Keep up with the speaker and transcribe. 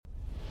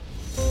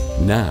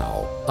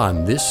Now,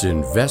 on this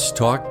Invest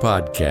Talk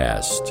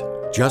podcast,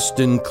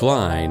 Justin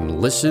Klein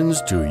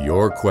listens to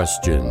your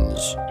questions.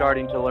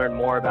 Starting to learn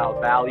more about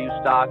value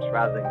stocks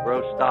rather than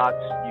growth stocks.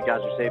 You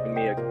guys are saving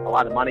me a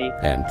lot of money.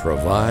 And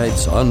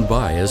provides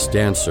unbiased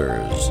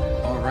answers.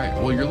 All right.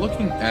 Well, you're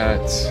looking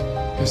at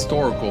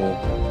historical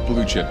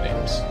blue chip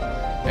names,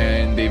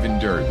 and they've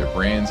endured. Their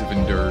brands have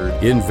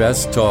endured.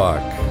 Invest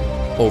Talk.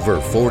 Over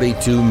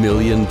 42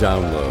 million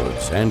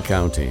downloads and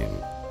counting.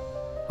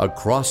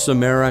 Across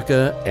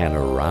America and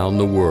around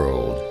the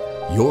world.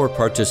 Your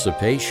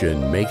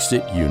participation makes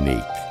it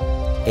unique.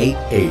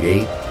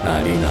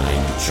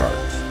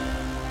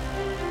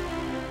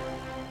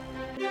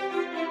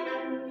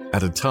 888-99-CHART.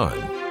 At a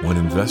time when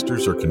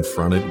investors are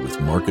confronted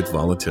with market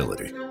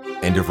volatility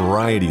and a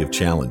variety of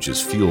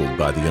challenges fueled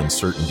by the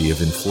uncertainty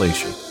of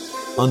inflation,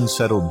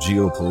 unsettled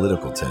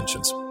geopolitical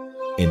tensions,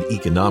 and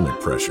economic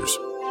pressures,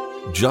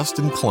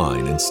 Justin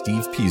Klein and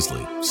Steve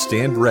Peasley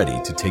stand ready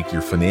to take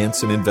your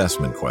finance and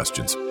investment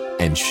questions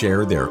and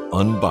share their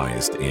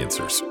unbiased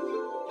answers.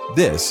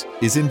 This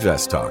is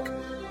Invest Talk.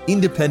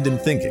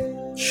 Independent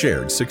thinking,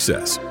 shared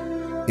success.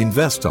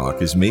 Invest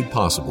Talk is made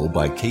possible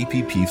by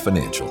KPP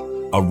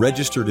Financial, a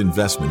registered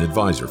investment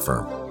advisor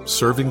firm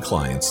serving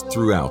clients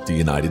throughout the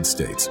United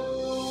States.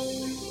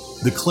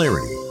 The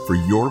clarity for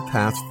your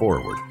path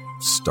forward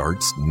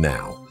starts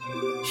now.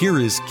 Here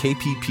is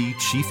KPP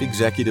Chief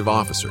Executive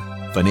Officer,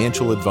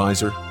 Financial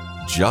Advisor,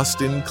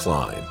 Justin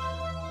Klein.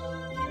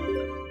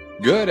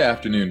 Good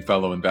afternoon,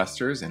 fellow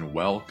investors, and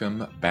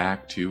welcome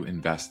back to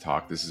Invest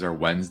Talk. This is our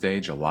Wednesday,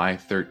 July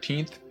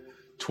 13th,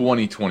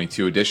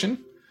 2022 edition.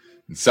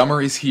 And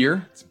summer is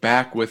here. It's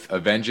back with a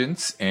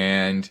vengeance,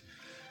 and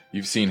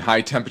you've seen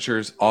high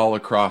temperatures all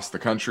across the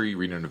country.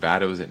 Reno,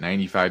 Nevada was at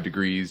 95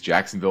 degrees.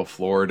 Jacksonville,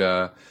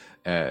 Florida,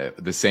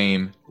 the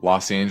same.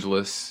 Los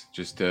Angeles,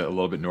 just a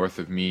little bit north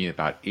of me,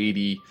 about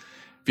 80.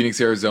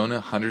 Phoenix, Arizona,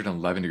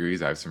 111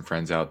 degrees. I have some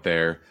friends out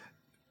there.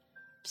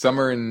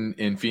 Summer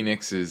in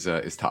Phoenix is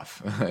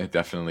tough.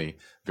 Definitely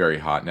very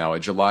hot. Now,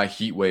 a July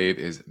heat wave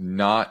is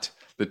not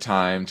the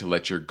time to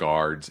let your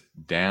guards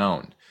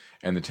down.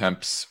 And the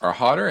temps are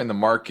hotter, and the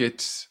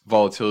market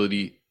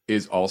volatility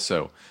is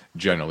also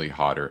generally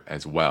hotter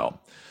as well.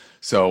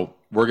 So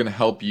we're going to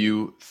help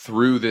you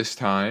through this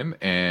time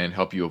and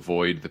help you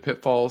avoid the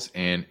pitfalls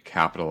and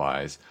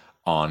capitalize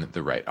on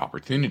the right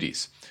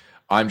opportunities.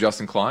 I'm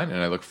Justin Klein,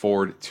 and I look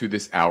forward to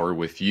this hour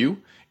with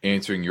you,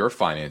 answering your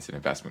finance and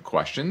investment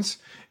questions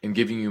and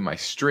giving you my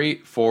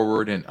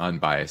straightforward and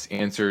unbiased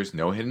answers.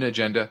 No hidden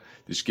agenda,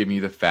 just giving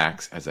you the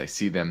facts as I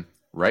see them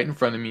right in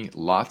front of me.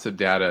 Lots of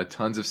data,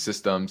 tons of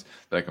systems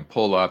that I can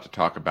pull up to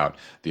talk about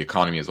the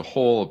economy as a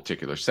whole, a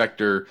particular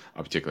sector,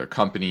 a particular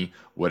company,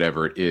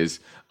 whatever it is.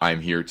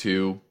 I'm here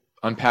to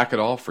unpack it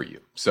all for you.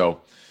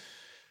 So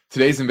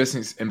today's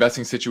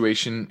investing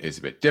situation is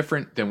a bit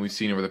different than we've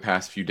seen over the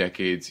past few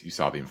decades. You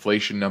saw the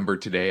inflation number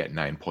today at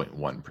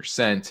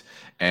 9.1%,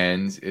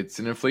 and it's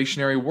an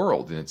inflationary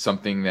world. And it's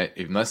something that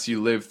unless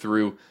you lived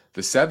through the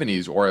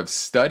 70s or have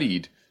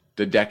studied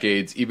the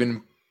decades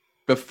even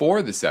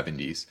before the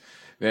 70s,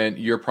 then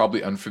you're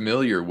probably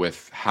unfamiliar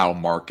with how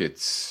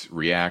markets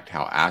react,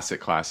 how asset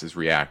classes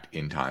react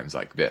in times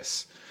like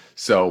this.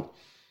 So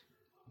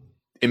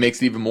it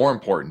makes it even more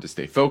important to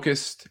stay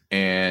focused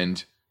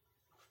and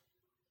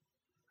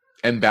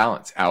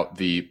balance out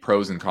the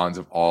pros and cons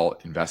of all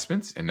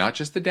investments, and not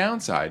just the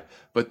downside,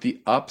 but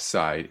the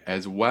upside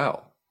as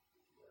well.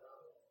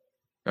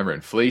 Remember,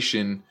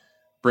 inflation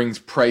brings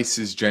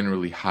prices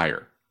generally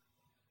higher,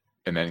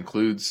 and that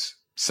includes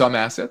some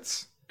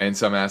assets and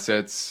some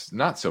assets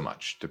not so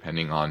much,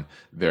 depending on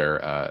their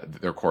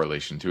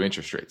correlation to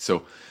interest rates.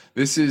 So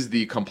this is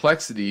the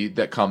complexity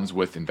that comes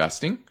with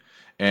investing,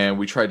 and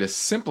we try to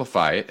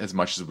simplify it as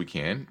much as we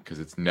can, because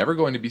it's never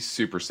going to be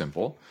super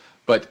simple,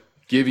 but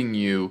giving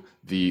you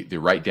the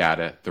right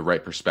data, the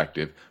right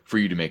perspective for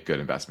you to make good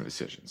investment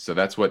decisions. So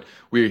that's what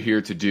we're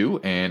here to do.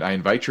 And I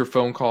invite your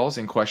phone calls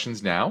and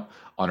questions now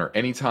on our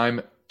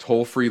anytime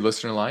toll-free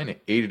listener line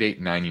at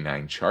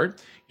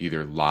 888-99-CHART,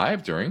 either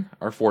live during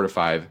our 4 to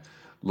 5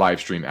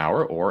 live stream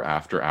hour or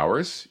after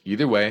hours.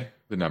 Either way,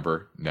 the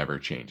number never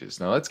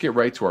changes. Now let's get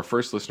right to our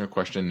first listener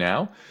question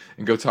now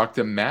and go talk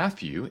to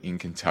Matthew in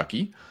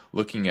Kentucky,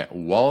 looking at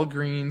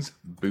Walgreens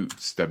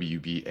Boots,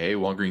 WBA,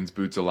 Walgreens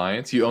Boots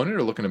Alliance. You own it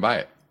or looking to buy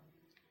it?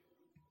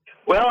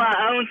 Well,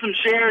 I own some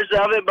shares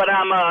of it, but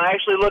I'm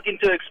actually looking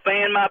to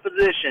expand my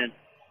position.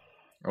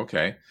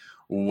 Okay.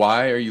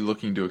 Why are you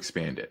looking to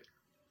expand it?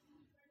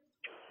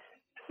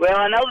 Well,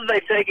 I know that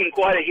they've taken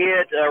quite a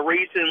hit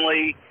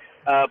recently,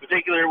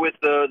 particularly with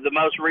the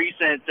most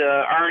recent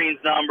earnings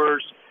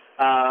numbers.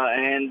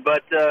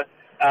 But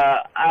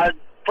I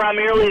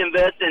primarily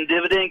invest in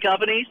dividend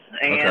companies,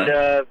 and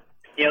Okay.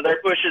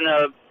 They're pushing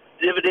a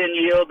dividend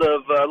yield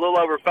of a little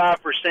over 5%,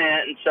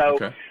 and so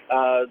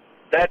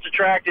that's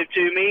attractive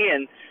to me.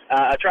 And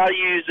I try to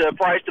use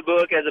price to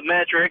book as a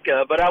metric,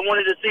 but I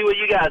wanted to see what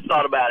you guys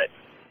thought about it.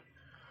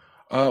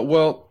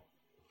 Well,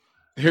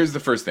 here's the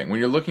first thing. When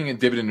you're looking at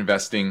dividend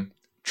investing,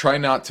 try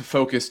not to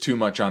focus too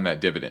much on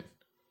that dividend.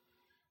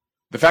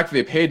 the fact that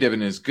they pay a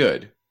dividend is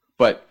good,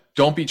 but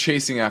don't be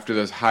chasing after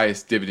those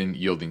highest dividend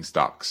yielding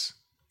stocks.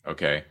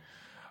 Okay.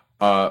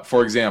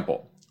 For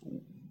example,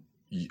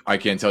 I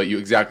can't tell you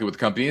exactly what the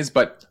company is,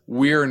 but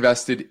we're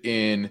invested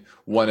in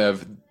one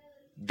of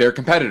their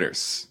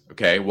competitors.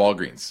 Okay.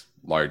 Walgreens,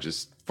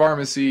 largest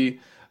pharmacy.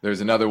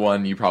 There's another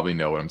one. You probably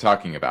know what I'm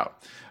talking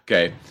about.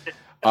 Okay.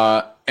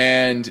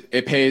 And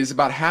it pays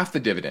about half the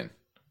dividend.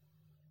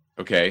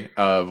 Okay.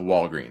 Of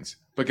Walgreens.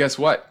 But guess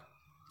what?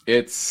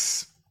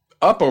 It's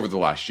up over the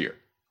last year,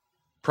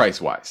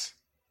 price wise.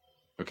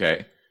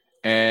 Okay.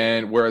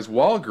 And whereas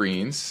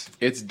Walgreens,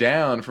 it's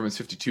down from its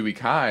 52-week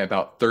high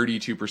about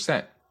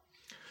 32%.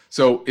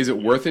 So is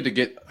it worth it to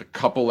get a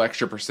couple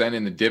extra percent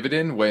in the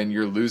dividend when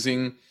you're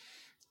losing,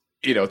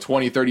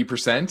 20,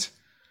 30%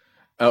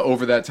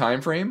 over that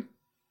time frame?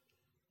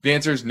 The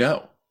answer is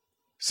no.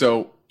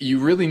 So you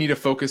really need to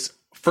focus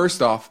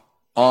first off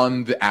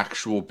on the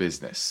actual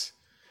business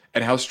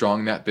and how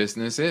strong that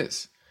business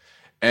is.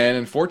 And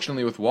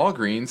unfortunately with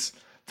Walgreens,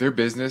 their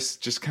business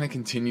just kind of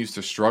continues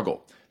to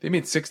struggle. They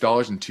made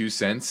 $6.02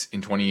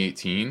 in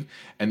 2018,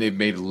 and they've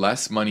made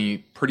less money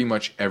pretty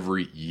much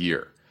every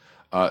year.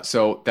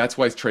 So that's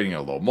why it's trading at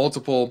a low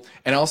multiple.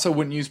 And I also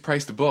wouldn't use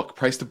price to book.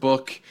 Price to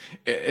book,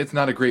 it's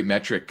not a great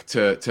metric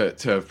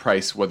to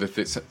price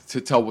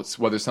to tell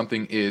whether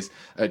something is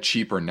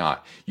cheap or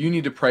not. You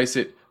need to price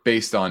it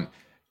based on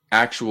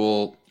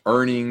actual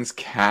earnings,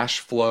 cash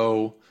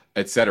flow,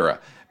 etc.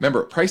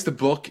 Remember, price to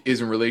book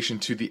is in relation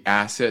to the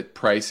asset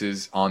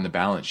prices on the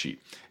balance sheet.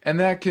 And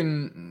that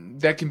can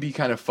be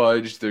kind of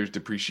fudged. There's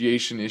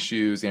depreciation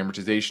issues,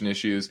 amortization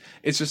issues.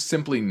 It's just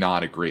simply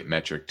not a great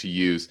metric to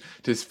use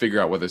to figure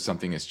out whether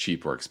something is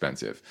cheap or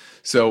expensive.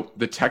 So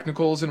the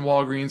technicals in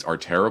Walgreens are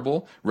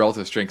terrible.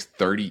 Relative strength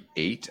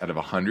 38 out of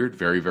 100,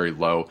 very, very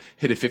low.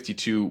 Hit a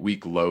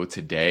 52-week low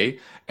today.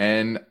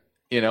 And,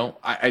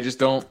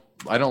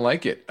 I don't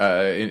like it,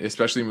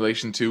 especially in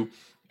relation to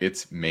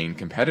its main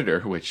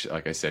competitor, which,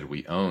 like I said,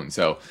 we own.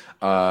 So,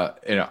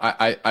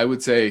 I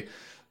would say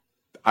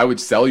I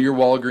would sell your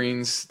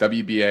Walgreens,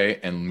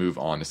 WBA, and move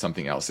on to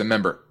something else. And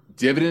remember,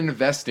 dividend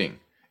investing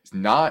is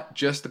not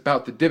just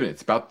about the dividend.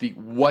 It's about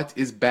what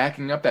is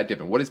backing up that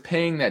dividend, what is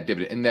paying that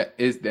dividend,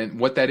 and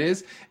what that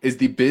is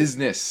the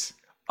business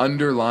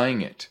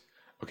underlying it.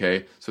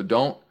 Okay, so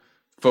don't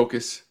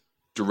focus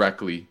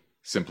directly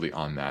simply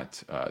on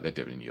that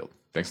dividend yield.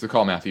 Thanks for the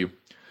call, Matthew.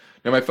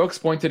 Now, my focus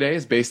point today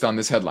is based on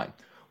this headline.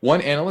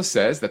 One analyst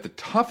says that the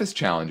toughest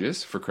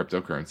challenges for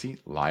cryptocurrency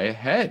lie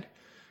ahead.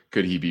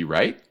 Could he be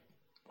right?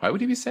 Why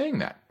would he be saying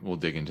that? We'll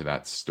dig into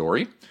that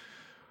story.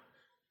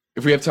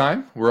 If we have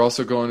time, we're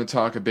also going to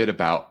talk a bit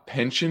about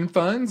pension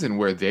funds and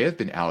where they have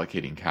been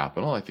allocating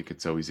capital. I think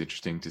it's always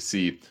interesting to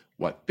see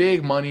where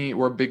big money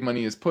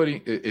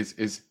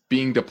is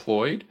being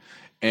deployed,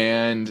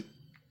 and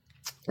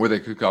where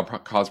they could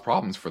cause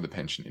problems for the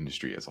pension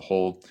industry as a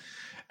whole.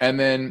 And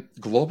then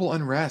global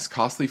unrest,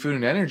 costly food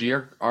and energy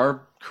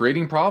are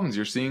creating problems.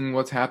 You're seeing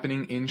what's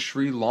happening in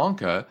Sri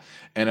Lanka.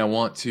 And I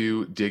want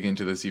to dig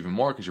into this even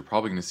more because you're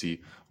probably going to see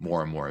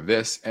more and more of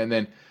this. And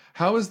then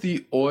how is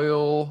the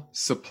oil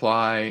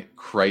supply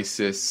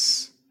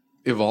crisis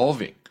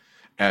evolving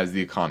as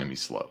the economy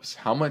slows?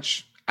 How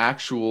much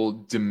actual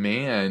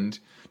demand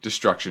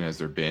destruction has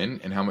there been,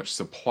 and how much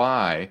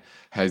supply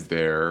has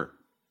been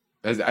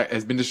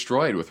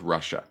destroyed with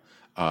Russia?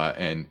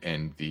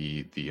 And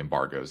the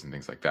embargoes and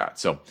things like that.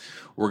 So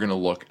we're going to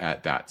look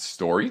at that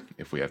story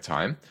if we have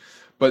time.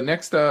 But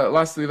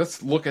lastly,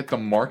 let's look at the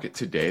market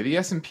today. The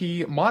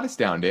S&P, modest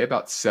down day,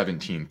 about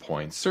 17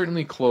 points.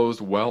 Certainly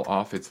closed well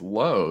off its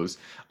lows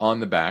on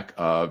the back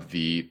of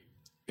the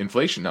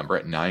inflation number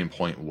at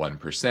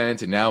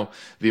 9.1%. And now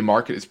the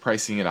market is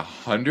pricing in a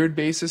 100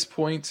 basis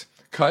point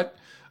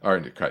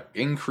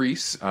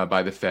increase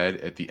by the Fed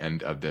at the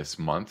end of this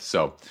month.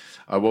 So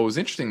what was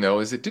interesting, though,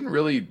 is it didn't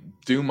really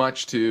do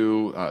much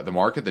to the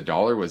market. The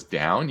dollar was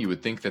down. You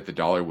would think that the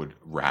dollar would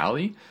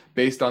rally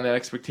based on that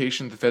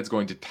expectation. The Fed's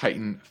going to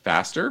tighten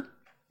faster.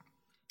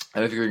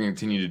 And I think they're going to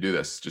continue to do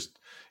this, just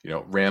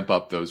ramp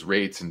up those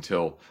rates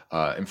until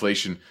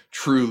inflation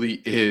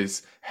truly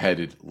is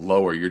headed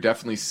lower. You're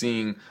definitely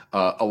seeing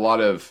a lot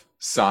of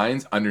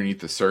signs underneath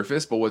the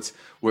surface, but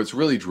what's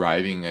really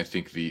driving, I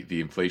think,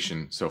 the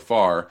inflation so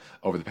far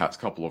over the past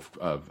couple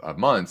of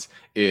months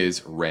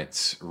is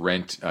rent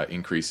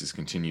increases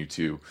continue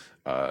to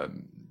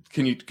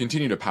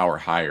power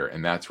higher,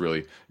 and that's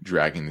really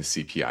dragging the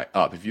CPI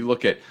up. If you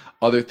look at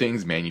other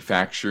things,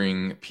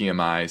 manufacturing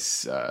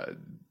PMIs,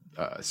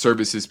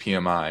 services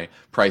PMI,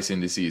 price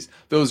indices,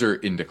 those are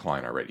in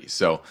decline already.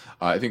 So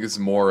I think it's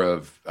more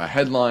of a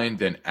headline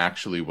than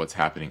actually what's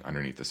happening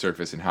underneath the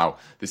surface and how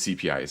the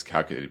CPI is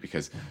calculated,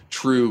 because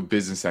true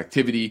business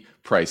activity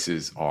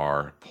prices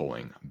are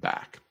pulling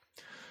back.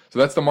 So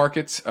that's the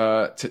markets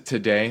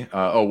today.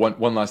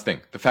 One last thing.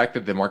 The fact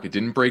that the market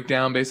didn't break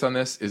down based on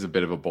this is a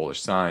bit of a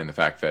bullish sign. The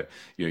fact that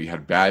you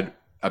had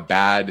a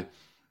bad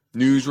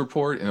news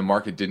report and the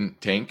market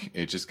didn't tank,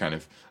 it just kind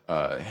of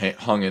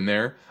hung in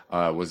there,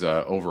 was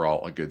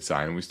overall a good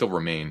sign. And we still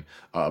remain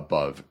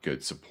above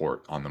good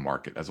support on the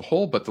market as a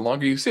whole. But the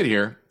longer you sit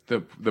here,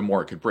 the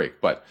more it could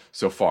break. But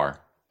so far,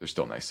 there's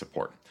still nice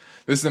support.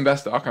 This is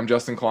Invest Talk. I'm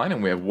Justin Klein,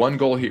 and we have one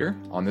goal here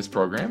on this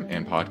program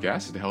and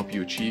podcast is to help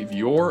you achieve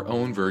your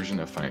own version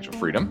of financial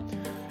freedom.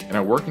 And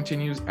our work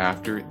continues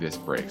after this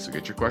break. So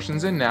get your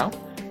questions in now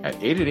at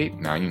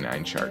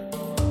 888-99-CHART.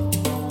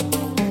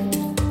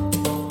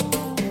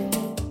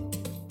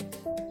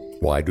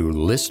 Why do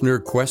listener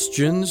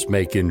questions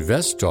make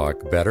Invest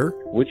Talk better?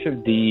 Which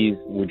of these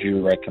would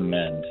you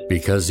recommend?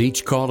 Because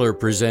each caller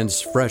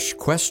presents fresh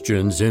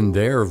questions in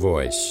their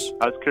voice.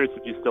 I was curious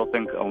if you still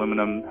think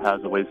aluminum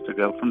has a ways to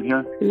go from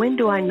here. When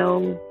do I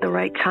know the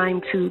right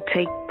time to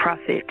take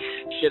profits?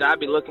 Should I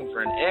be looking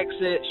for an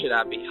exit? Should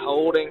I be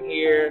holding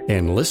here?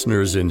 And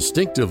listeners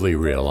instinctively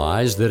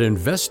realize that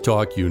Invest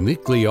Talk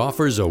uniquely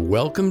offers a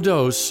welcome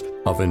dose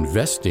of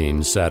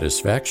investing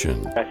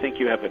satisfaction. I think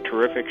you have a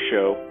terrific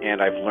show,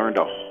 and I've learned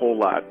a whole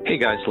lot. Hey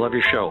guys, love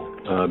your show.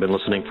 I've been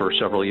listening for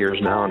several years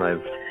now, and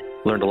I've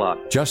learned a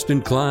lot.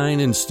 Justin Klein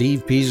and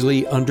Steve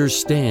Peasley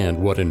understand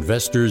what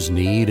investors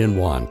need and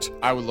want.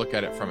 I would look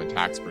at it from a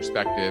tax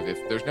perspective.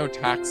 If there's no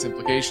tax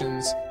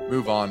implications,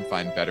 move on,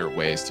 find better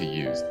ways to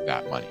use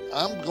that money.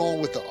 I'm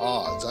going with the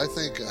odds. I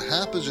think a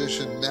half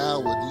position now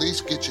would at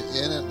least get you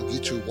in it and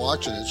get you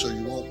watching it so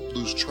you won't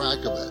lose track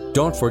of it.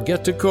 Don't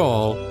forget to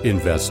call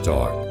Invest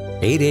Talk,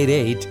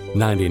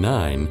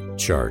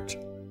 888-99-CHART.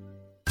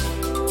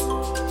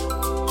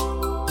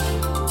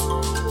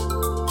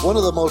 One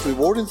of the most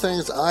rewarding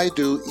things I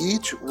do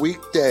each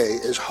weekday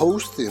is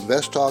host the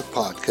Invest Talk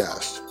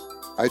podcast.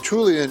 I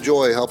truly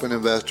enjoy helping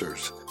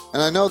investors,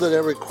 and I know that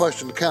every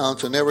question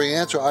counts and every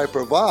answer I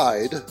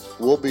provide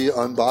will be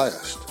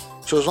unbiased.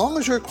 So as long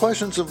as your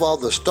questions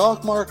involve the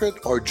stock market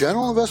or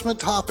general investment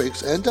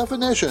topics and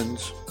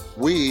definitions,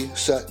 we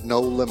set no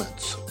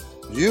limits.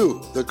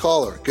 You, the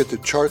caller, get to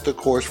chart the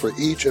course for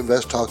each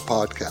Invest Talk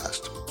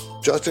podcast.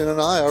 Justin and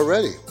I are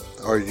ready.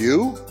 Are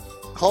you?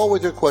 Call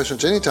with your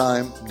questions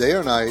anytime, day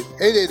or night,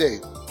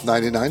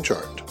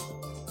 888-99-CHART.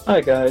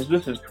 Hi guys,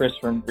 this is Chris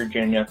from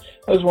Virginia.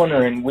 I was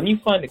wondering, when you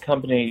find a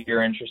company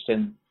you're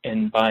interested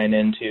in buying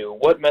into,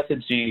 what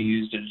methods do you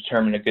use to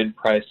determine a good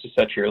price to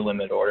set your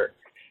limit order?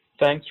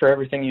 Thanks for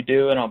everything you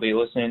do, and I'll be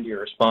listening to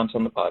your response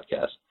on the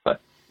podcast. Bye.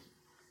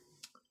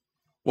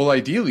 Well,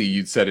 ideally,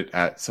 you'd set it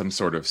at some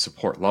sort of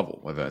support level,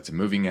 whether that's a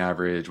moving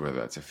average, whether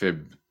that's a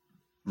fib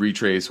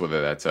retrace,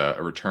 whether that's a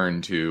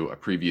return to a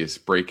previous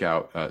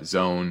breakout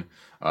zone,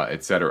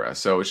 etc.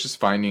 So it's just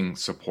finding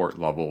support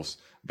levels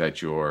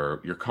that you're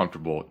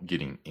comfortable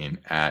getting in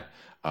at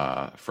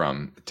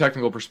from a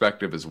technical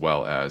perspective as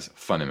well as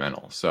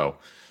fundamental. So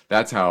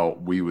that's how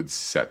we would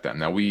set them.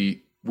 Now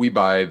we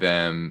buy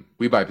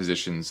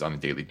positions on a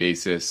daily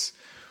basis.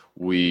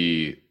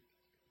 We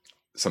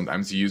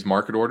sometimes use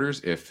market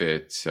orders if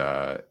it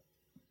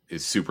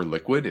is super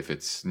liquid. If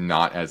it's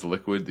not as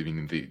liquid,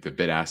 meaning the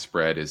bid-ask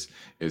spread is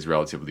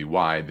relatively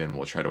wide, then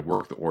we'll try to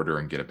work the order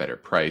and get a better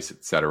price,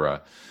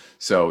 etc.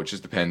 So it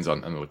just depends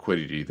on the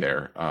liquidity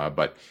there.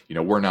 But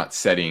we're not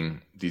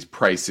setting these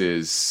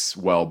prices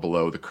well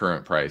below the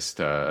current price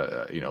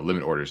to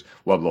limit orders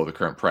well below the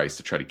current price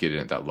to try to get in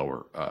at that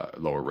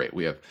lower rate.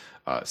 We have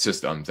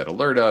systems that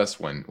alert us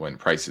when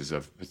prices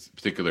of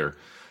particular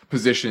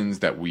positions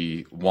that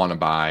we want to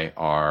buy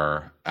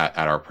are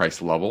at our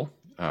price level,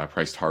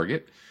 price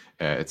target,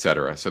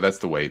 etc. So that's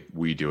the way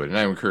we do it. And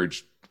I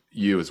encourage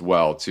you as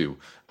well to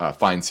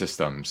find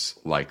systems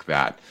like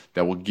that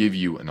will give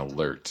you an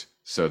alert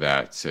so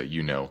that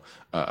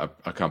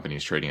a company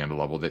is trading at a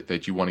level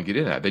that you want to get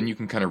in at. Then you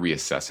can kind of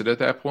reassess it at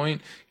that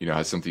point.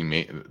 Has something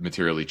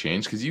materially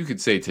changed? Because you could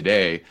say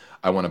today,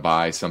 I want to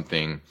buy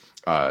something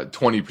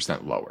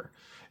 20% lower.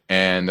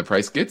 And the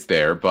price gets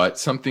there, but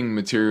something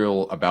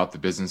material about the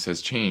business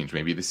has changed.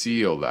 Maybe the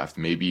CEO left.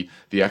 Maybe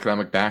the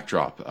economic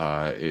backdrop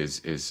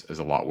is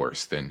a lot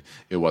worse than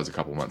it was a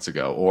couple months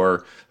ago.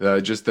 Or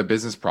just the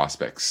business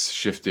prospects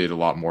shifted a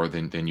lot more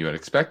than you had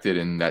expected,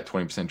 and that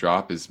 20%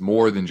 drop is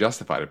more than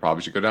justified. It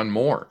probably should go down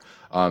more.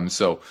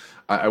 So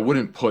I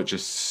wouldn't put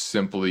just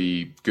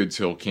simply good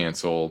till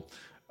cancel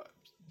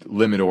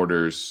limit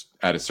orders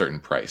at a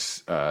certain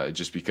price,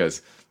 just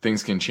because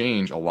things can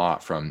change a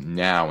lot from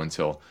now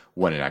until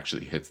when it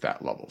actually hits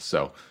that level.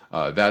 So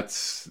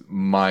that's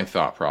my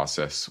thought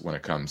process when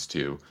it comes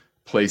to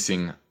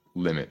placing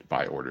limit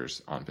buy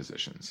orders on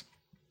positions.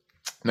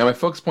 Now, my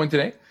focus point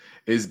today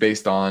is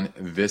based on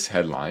this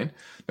headline.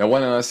 Now,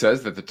 one analyst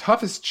says that the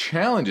toughest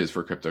challenges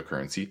for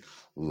cryptocurrency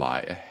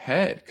lie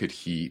ahead. Could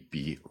he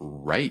be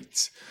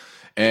right?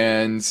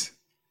 And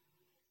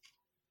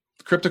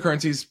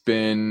cryptocurrency's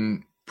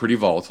been pretty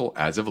volatile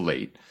as of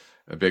late.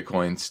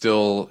 Bitcoin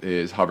still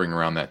is hovering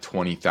around that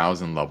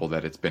 20,000 level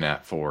that it's been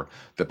at for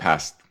the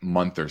past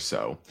month or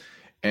so.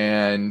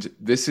 And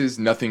this is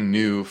nothing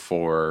new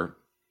for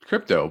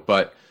crypto,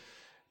 but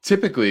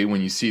typically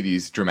when you see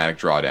these dramatic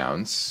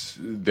drawdowns,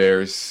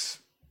 there's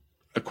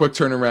a quick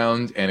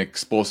turnaround and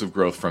explosive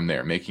growth from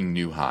there, making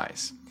new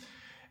highs.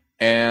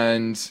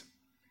 And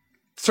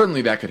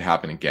certainly that could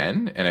happen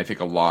again. And I think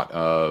a lot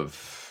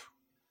of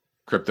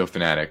crypto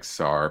fanatics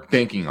are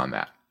banking on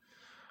that.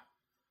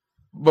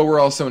 But we're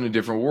also in a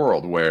different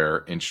world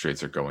where interest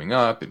rates are going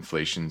up,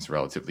 inflation's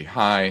relatively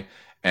high,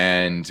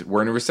 and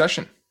we're in a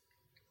recession,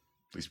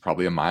 at least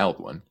probably a mild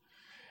one.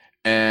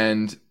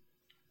 And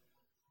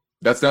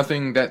that's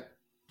nothing that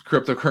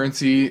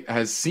cryptocurrency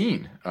has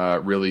seen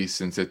really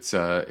since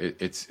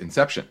its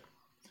inception.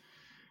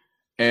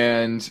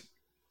 And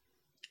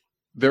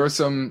there are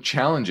some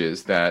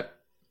challenges that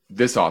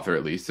this author,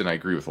 at least, and I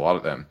agree with a lot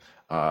of them,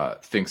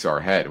 thinks are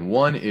ahead. And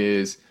one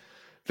is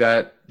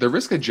that the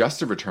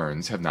risk-adjusted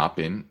returns have not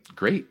been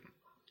great.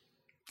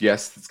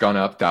 Yes, it's gone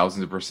up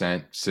thousands of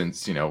percent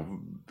since,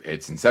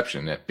 its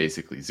inception at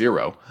basically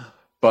zero,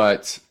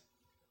 but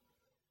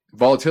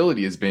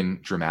volatility has been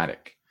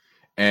dramatic.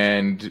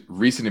 And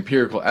recent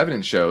empirical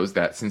evidence shows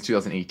that since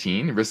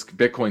 2018,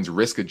 Bitcoin's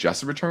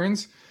risk-adjusted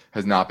returns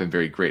has not been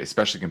very great,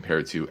 especially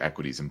compared to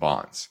equities and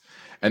bonds.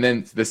 And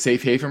then the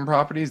safe haven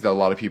properties that a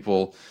lot of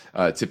people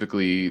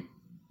typically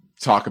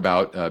talk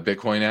about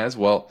Bitcoin as,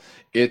 well,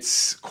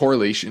 its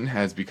correlation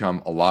has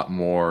become a lot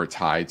more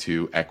tied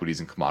to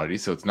equities and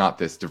commodities. So it's not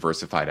this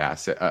diversifying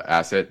asset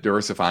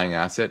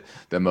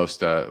that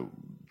most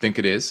think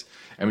it is.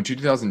 And between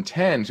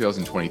 2010 and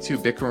 2022,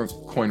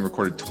 Bitcoin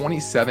recorded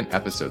 27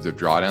 episodes of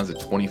drawdowns at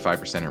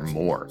 25% or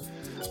more.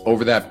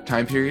 Over that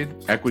time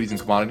period, equities and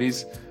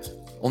commodities,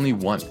 only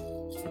one.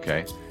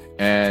 Okay.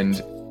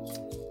 And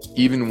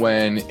even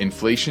when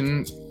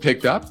inflation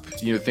picked up,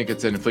 think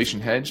it's an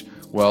inflation hedge.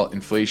 Well,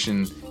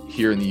 inflation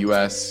here in the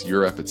US,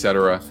 Europe,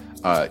 etc.,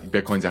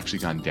 Bitcoin's actually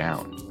gone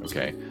down.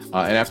 Okay.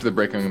 And after the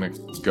break, I'm going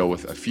to go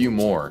with a few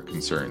more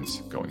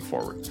concerns going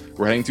forward.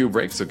 We're heading to a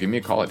break, so give me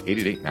a call at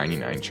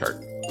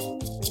 888-99-CHART.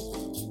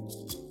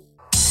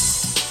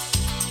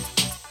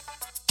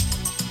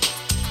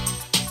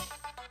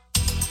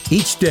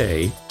 Each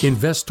day,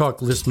 Invest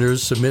Talk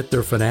listeners submit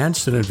their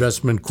finance and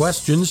investment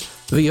questions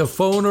via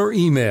phone or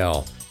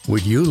email.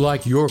 Would you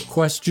like your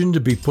question to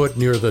be put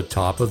near the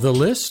top of the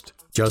list?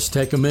 Just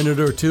take a minute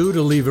or two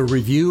to leave a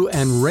review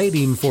and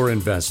rating for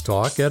Invest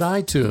Talk at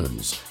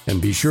iTunes.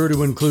 And be sure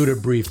to include a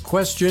brief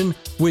question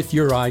with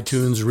your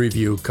iTunes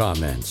review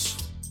comments.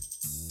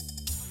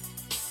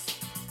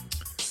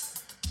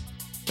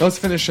 Let's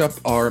finish up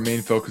our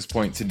main focus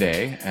point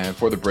today. And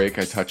for the break,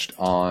 I touched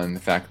on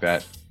the fact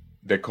that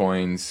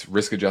Bitcoin's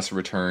risk-adjusted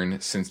return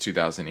since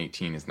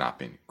 2018 has not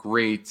been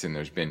great, and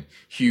there's been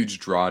huge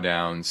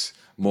drawdowns,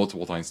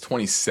 multiple times,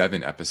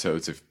 27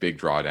 episodes of big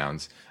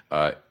drawdowns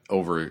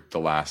over the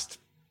last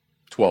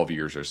 12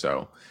 years or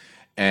so.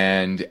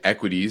 And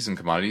equities and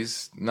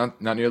commodities,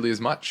 not nearly as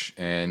much.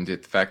 And the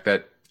fact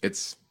that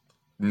it's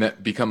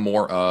become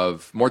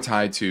more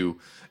tied to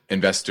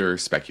investor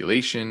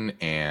speculation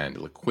and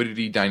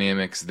liquidity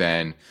dynamics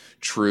than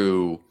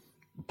true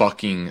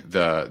bucking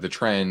the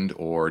trend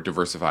or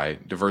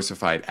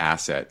diversified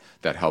asset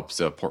that helps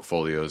a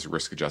portfolio's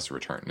risk-adjusted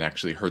return. It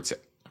actually hurts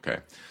it.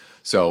 Okay.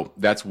 So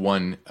that's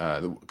one,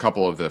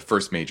 couple of the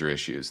first major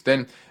issues.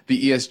 Then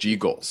the ESG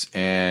goals.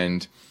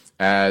 And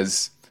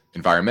as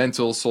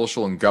environmental,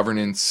 social, and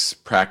governance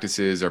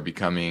practices are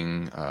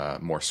becoming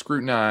more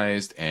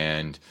scrutinized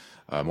and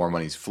more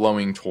money is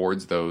flowing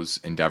towards those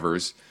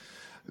endeavors,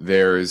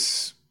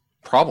 there's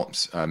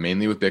problems,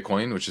 mainly with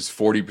Bitcoin, which is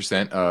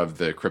 40% of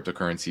the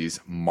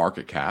cryptocurrency's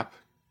market cap.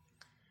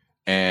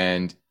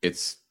 And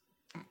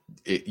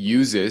it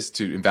uses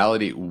to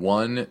invalidate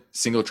one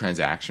single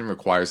transaction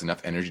requires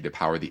enough energy to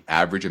power the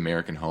average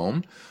American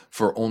home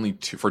for only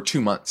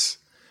 2 months.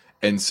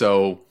 And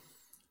so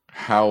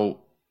how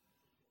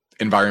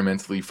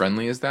environmentally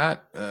friendly is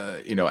that?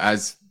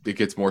 As it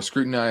gets more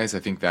scrutinized, I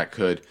think that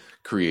could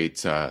create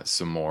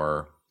some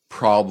more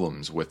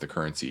problems with the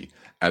currency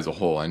as a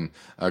whole. And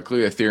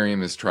clearly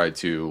Ethereum has tried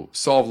to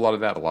solve a lot of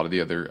that. A lot of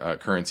the other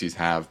currencies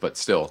have, but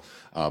still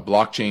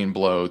blockchain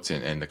bloat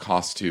and the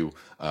cost to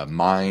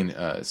mine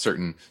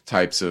certain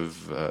types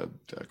of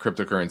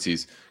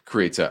cryptocurrencies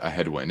creates a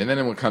headwind. And then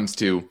when it comes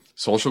to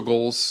social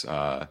goals,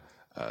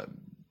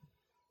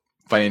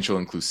 financial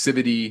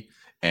inclusivity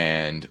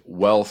and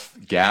wealth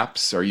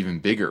gaps are even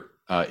bigger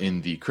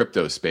in the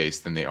crypto space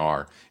than they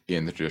are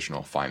in the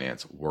traditional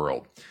finance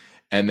world.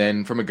 And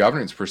then from a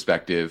governance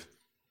perspective,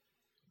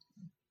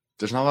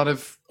 there's not a lot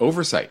of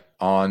oversight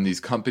on these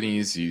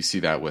companies. You see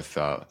that with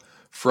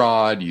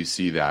fraud. You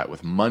see that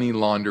with money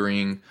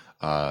laundering.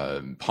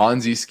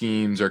 Ponzi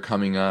schemes are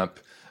coming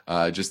up.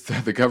 Just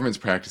the government's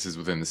practices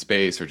within the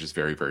space are just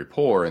very, very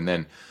poor. And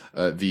then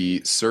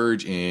the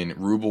surge in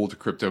ruble to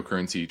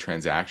cryptocurrency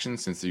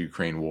transactions since the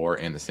Ukraine war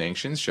and the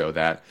sanctions show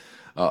that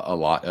a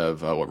lot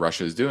of what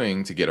Russia is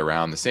doing to get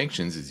around the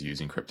sanctions is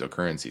using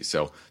cryptocurrency.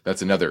 So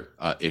that's another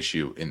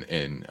issue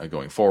in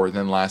going forward. And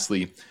then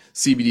lastly,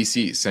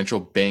 CBDCs,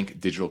 central bank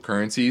digital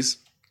currencies.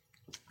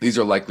 These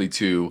are likely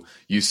to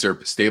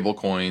usurp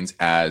stablecoins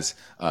as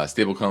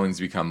stablecoins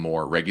become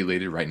more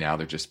regulated. Right now,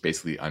 they're just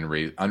basically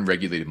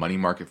unregulated money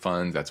market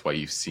funds. That's why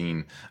you've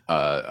seen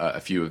a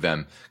few of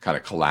them kind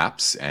of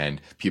collapse, and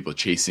people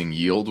chasing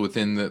yield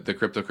within the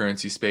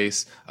cryptocurrency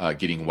space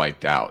getting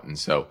wiped out. And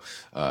so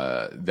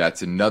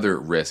that's another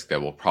risk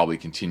that will probably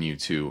continue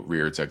to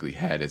rear its ugly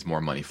head as more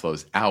money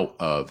flows out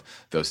of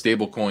those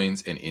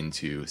stablecoins and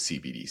into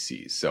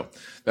CBDCs. So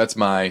that's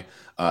my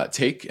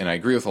take, and I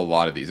agree with a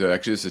lot of these.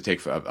 Actually, this is a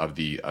take of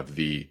the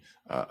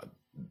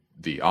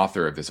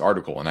author of this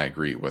article, and I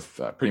agree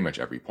with pretty much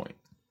every point.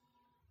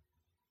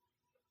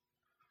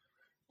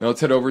 Now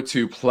let's head over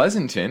to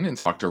Pleasanton and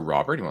talk to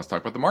Robert. He wants to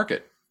talk about the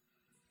market.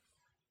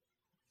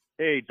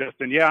 Hey,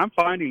 Justin. Yeah, I'm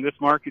finding this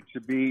market to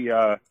be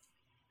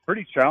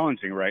pretty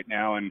challenging right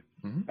now, and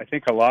I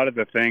think a lot of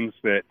the things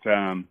that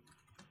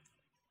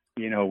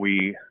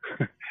we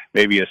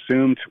maybe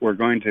assumed were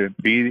going to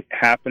be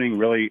happening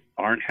really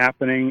aren't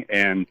happening,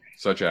 and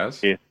such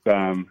as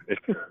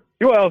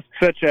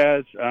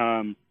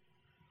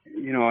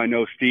I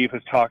know Steve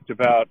has talked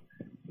about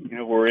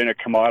we're in a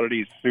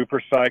commodities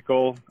super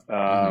cycle.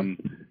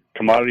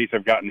 Commodities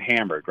have gotten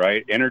hammered,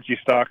 right? Energy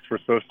stocks were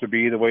supposed to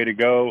be the way to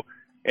go.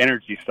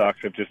 Energy stocks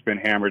have just been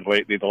hammered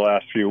lately the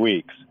last few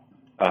weeks.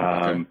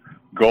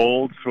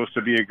 Gold's supposed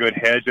to be a good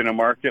hedge in a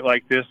market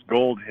like this.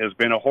 Gold has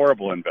been a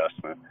horrible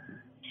investment.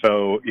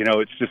 So,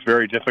 it's just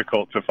very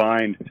difficult to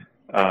find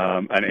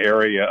an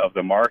area of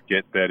the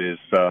market that is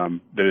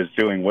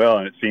doing well.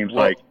 And it seems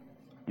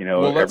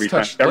every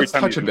time these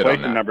inflation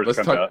numbers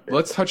come out.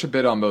 Let's touch a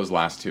bit on those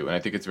last two, and I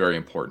think it's very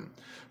important.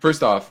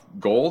 First off,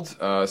 gold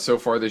so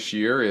far this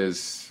year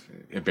is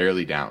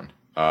barely down,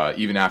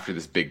 even after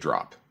this big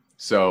drop.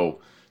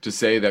 So to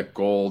say that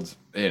gold,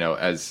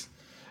 has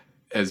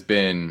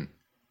been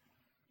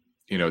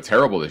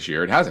terrible this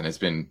year. It hasn't. It's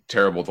been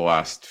terrible the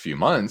last few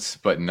months,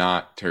 but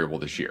not terrible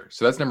this year.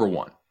 So that's number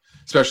one,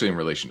 especially in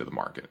relation to the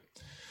market.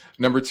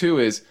 Number two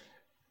is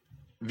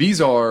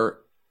these are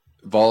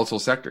volatile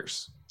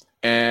sectors,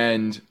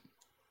 and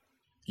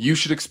you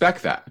should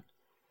expect that.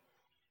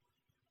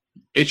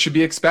 It should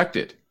be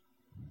expected.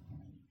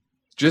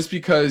 Just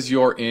because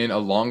you're in a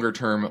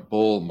longer-term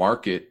bull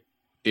market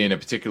in a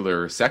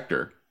particular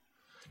sector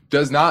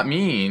does not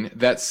mean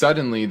that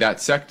suddenly that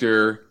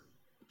sector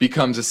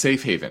becomes a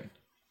safe haven.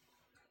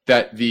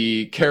 That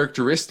the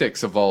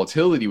characteristics of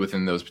volatility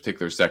within those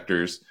particular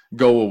sectors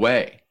go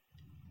away.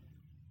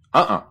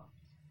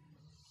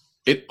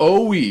 It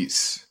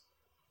always,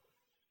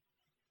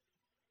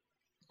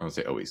 I don't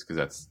say always because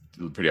that's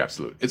pretty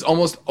absolute. It's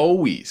almost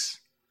always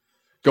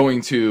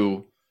going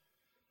to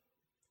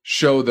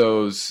show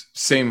those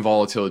same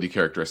volatility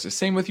characteristics.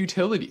 Same with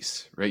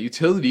utilities, right?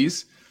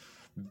 Utilities,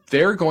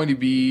 they're going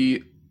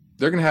to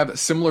have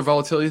similar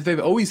volatility that they've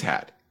always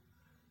had.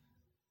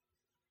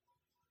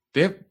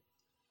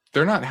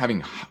 They're not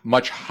having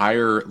much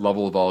higher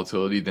level of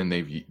volatility than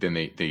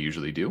they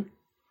usually do.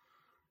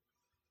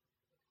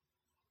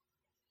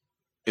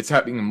 It's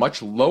having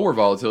much lower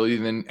volatility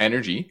than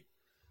energy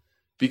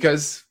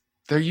because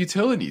they're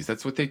utilities.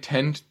 That's what they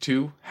tend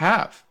to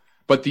have.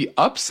 But the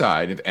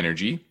upside of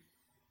energy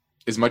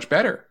is much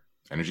better.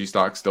 Energy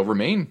stocks still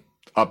remain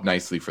up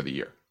nicely for the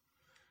year.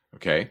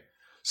 Okay?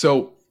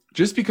 So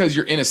just because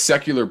you're in a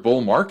secular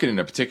bull market in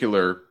a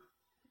particular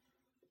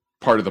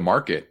part of the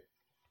market,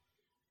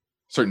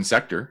 certain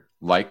sector,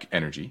 like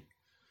energy,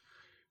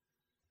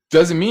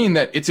 doesn't mean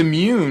that it's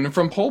immune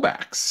from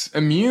pullbacks,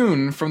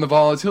 immune from the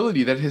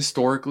volatility that it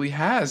historically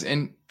has.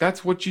 And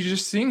that's what you're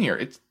just seeing here.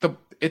 It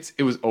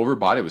was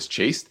overbought, it was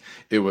chased,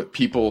 it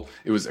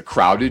was a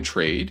crowded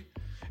trade,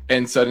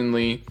 and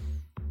suddenly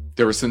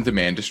there was some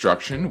demand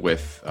destruction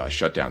with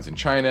shutdowns in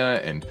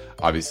China and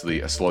obviously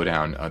a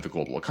slowdown of the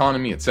global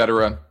economy,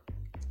 etc.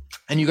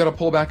 And you got a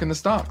pullback in the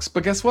stocks.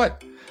 But guess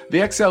what? The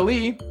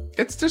XLE,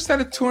 it's just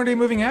at a 200-day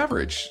moving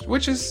average,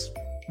 which is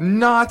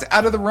not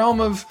out of the realm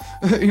of,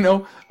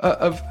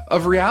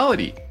 of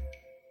reality.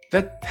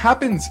 That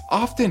happens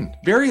often,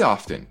 very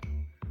often.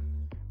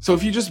 So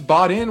if you just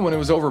bought in when it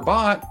was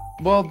overbought,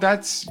 well,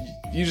 that's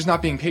you just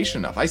not being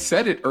patient enough. I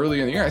said it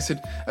earlier in the year. I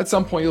said, at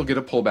some point you'll get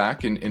a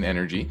pullback in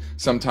energy,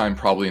 sometime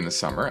probably in the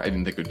summer. I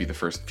didn't think it would be the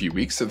first few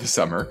weeks of the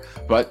summer,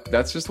 but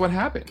that's just what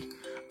happened.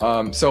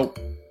 So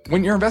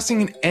when you're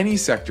investing in any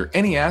sector,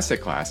 any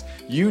asset class,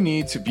 you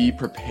need to be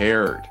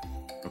prepared,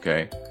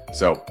 okay?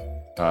 So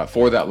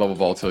for that level of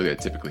volatility that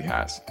it typically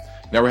has.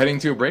 Now we're heading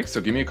to a break, so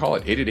give me a call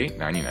at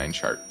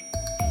 888-99-CHART.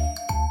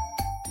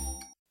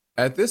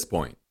 At this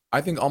point,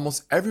 I think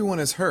almost everyone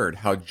has heard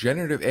how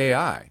generative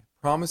AI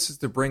promises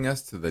to bring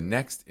us to the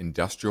next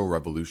industrial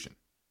revolution.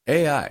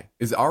 AI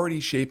is already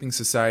shaping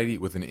society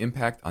with an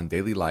impact on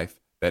daily life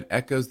that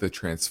echoes the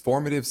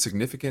transformative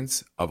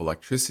significance of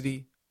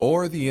electricity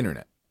or the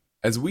internet.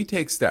 As we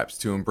take steps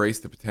to embrace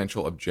the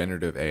potential of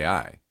generative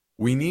AI,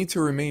 we need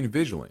to remain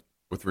vigilant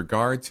with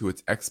regard to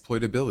its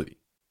exploitability.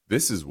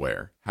 This is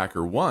where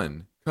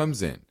HackerOne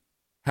comes in.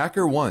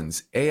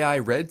 HackerOne's AI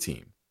Red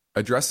Team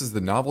addresses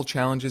the novel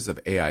challenges of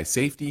AI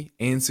safety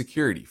and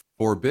security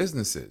for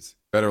businesses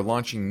that are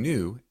launching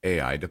new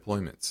AI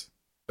deployments.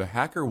 The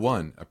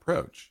HackerOne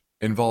approach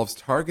involves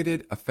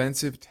targeted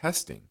offensive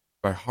testing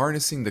by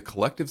harnessing the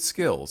collective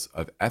skills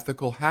of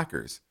ethical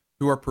hackers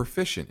who are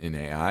proficient in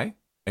AI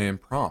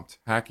and prompt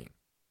hacking.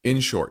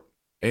 In short,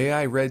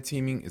 AI red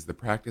teaming is the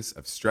practice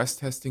of stress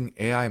testing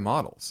AI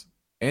models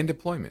and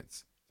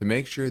deployments to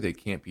make sure they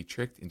can't be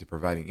tricked into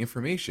providing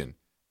information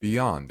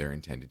beyond their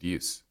intended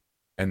use,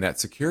 and that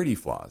security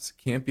flaws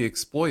can't be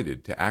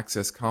exploited to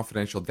access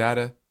confidential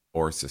data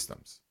or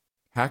systems.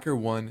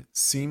 HackerOne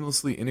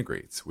seamlessly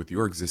integrates with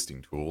your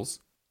existing tools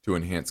to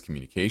enhance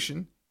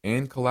communication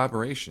and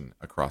collaboration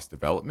across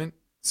development,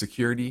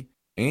 security,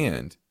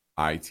 and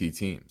IT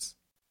teams.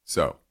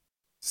 So,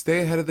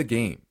 stay ahead of the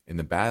game in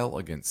the battle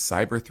against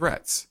cyber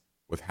threats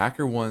with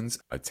HackerOne's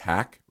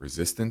attack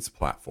resistance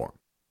platform.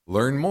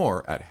 Learn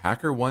more at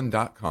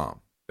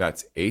hackerone.com.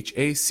 That's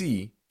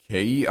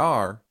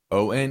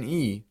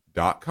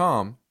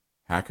HackerOne.com,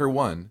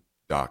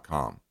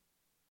 hackerone.com.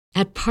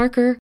 At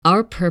Parker,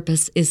 our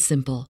purpose is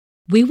simple.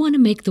 We want to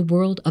make the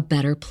world a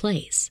better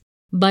place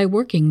by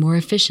working more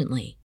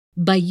efficiently,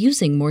 by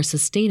using more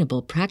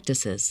sustainable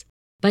practices,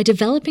 by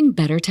developing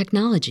better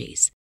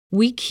technologies.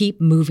 We keep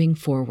moving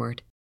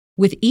forward.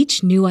 With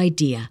each new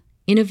idea,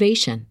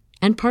 innovation,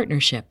 and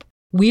partnership,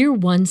 we're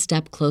one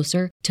step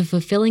closer to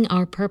fulfilling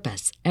our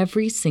purpose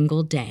every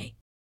single day.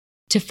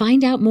 To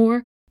find out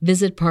more,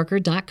 visit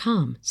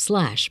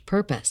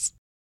parker.com/purpose.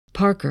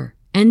 Parker,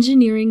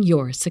 engineering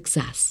your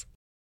success.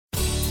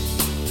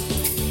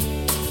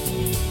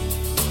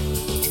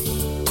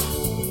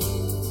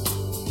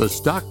 The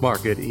stock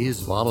market is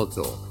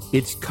volatile.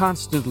 It's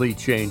constantly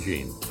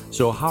changing.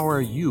 So how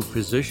are you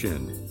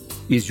positioned?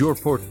 Is your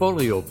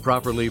portfolio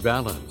properly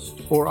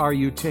balanced, or are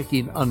you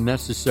taking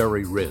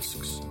unnecessary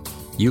risks?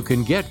 You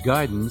can get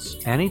guidance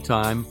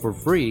anytime for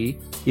free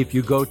if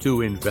you go to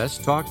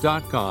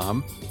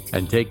investtalk.com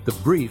and take the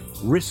brief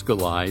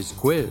Riskalyze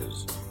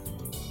quiz.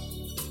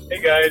 Hey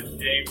guys,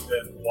 James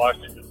in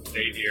Washington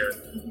State here.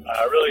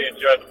 I really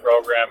enjoyed the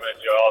program and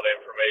enjoy all the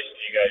information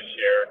you guys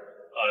share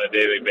on a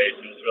daily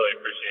basis. Really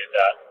appreciate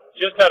that.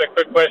 Just had a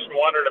quick question,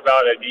 wondered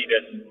about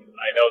Adidas.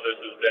 I know this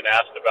has been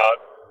asked about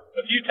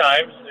a few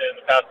times in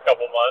the past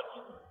couple months,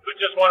 but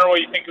just wondering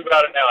what you think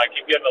about it now. I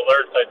keep getting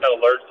alerts. I set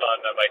alerts on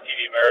my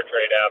TD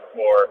Ameritrade app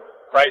for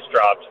price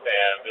drops,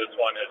 and this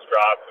one has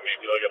dropped. I mean,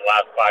 if you look at the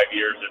last 5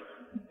 years, it's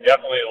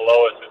definitely the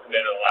lowest it's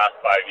been in the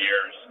last 5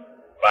 years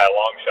by a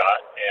long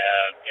shot.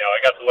 And, you know, I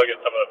got to look at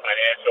some of the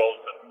financials,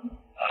 and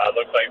it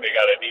looks like they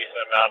got a decent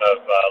amount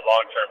of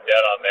long-term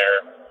debt on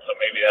there, so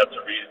maybe that's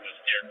a reason to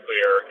steer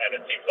clear, and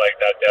it seems like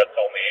that debt's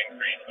only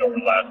increased over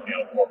the last,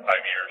 4 or 5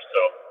 years. So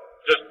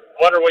just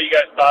wonder what you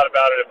guys thought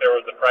about it, if there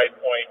was a price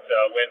point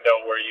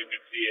window where you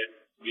could see it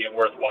being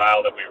worthwhile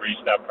that we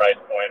reached that price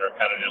point, or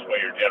kind of just what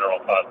your general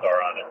thoughts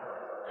are on it.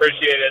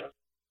 Appreciate it.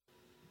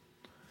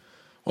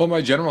 Well,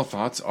 my general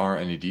thoughts are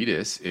on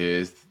Adidas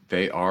is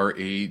they are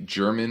a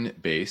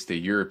German-based, a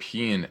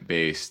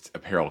European-based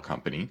apparel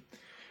company.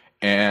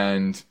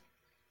 And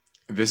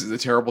this is a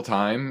terrible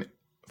time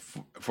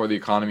for the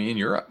economy in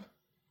Europe,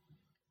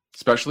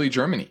 especially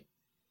Germany.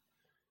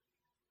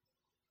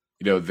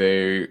 You know,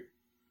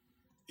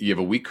 you have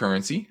a weak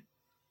currency.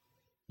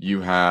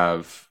 You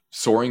have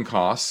soaring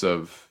costs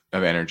of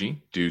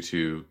energy due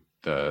to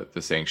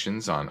the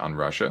sanctions on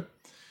Russia.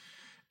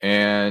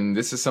 And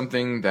this is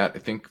something that I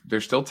think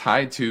they're still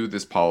tied to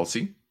this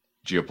policy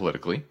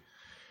geopolitically.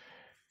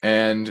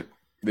 And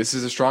this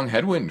is a strong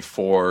headwind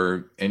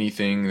for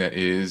anything that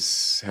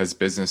has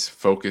business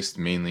focused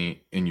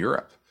mainly in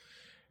Europe.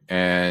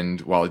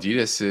 And while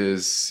Adidas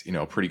is,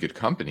 a pretty good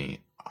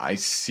company, I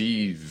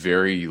see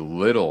very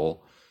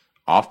little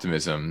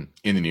optimism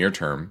in the near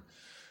term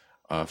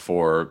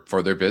for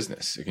their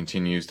business. It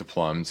continues to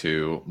plumb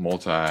to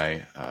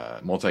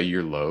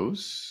multi-year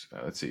lows.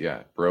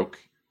 Broke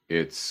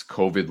its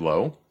COVID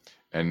low,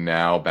 and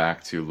now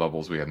back to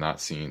levels we have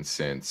not seen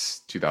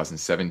since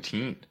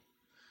 2017.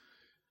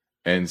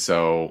 And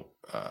so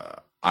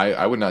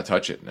I would not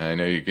touch it. And I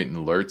know you're getting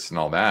alerts and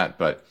all that,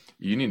 but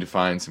you need to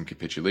find some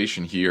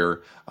capitulation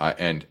here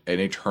and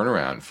a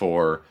turnaround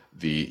for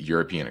the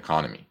European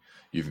economy.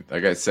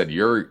 Like I said,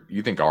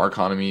 you think our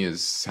economy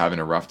is having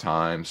a rough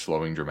time,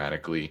 slowing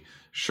dramatically.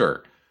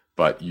 Sure.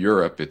 But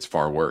Europe, it's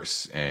far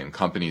worse. And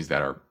companies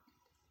that are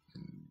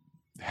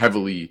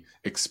heavily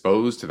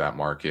exposed to that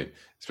market,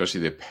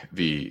 especially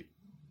the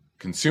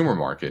consumer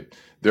market,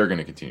 they're going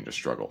to continue to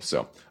struggle.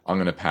 So I'm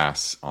going to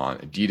pass on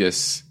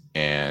Adidas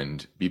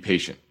and be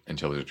patient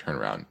until there's a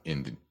turnaround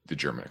in the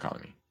German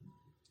economy.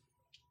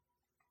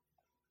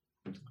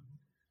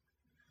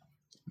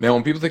 Now,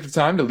 when people take the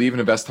time to leave an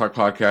Invest Talk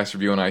podcast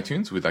review on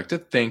iTunes, we'd like to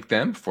thank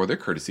them for their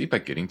courtesy by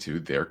getting to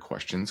their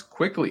questions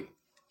quickly.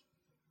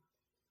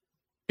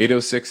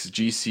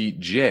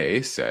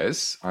 806GCJ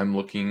says, I'm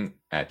looking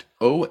at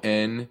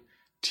ONTO.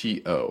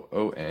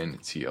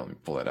 Let me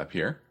pull that up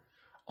here.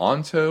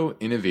 Onto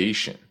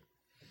Innovation.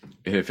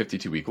 It hit a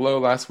 52-week low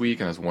last week,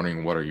 and I was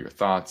wondering what are your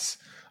thoughts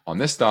on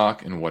this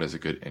stock and what is a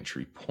good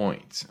entry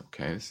point.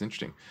 Okay, this is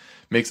interesting.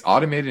 Makes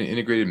automated and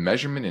integrated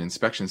measurement and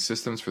inspection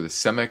systems for the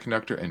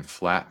semiconductor and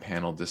flat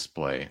panel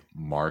display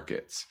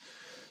markets.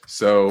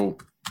 So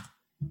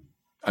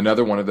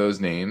another one of those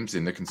names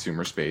in the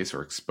consumer space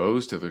or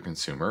exposed to the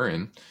consumer.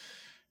 And,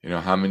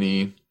 how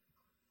many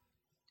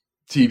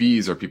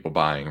TVs are people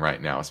buying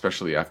right now,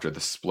 especially after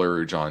the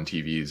splurge on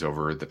TVs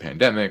over the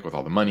pandemic with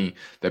all the money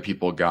that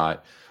people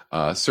got?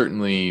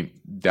 Certainly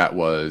that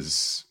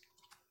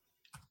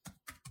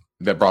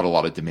brought a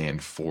lot of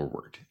demand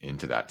forward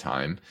into that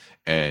time,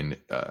 and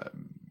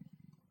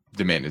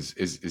demand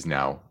is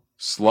now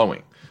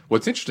slowing.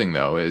 What's interesting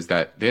though is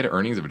that they had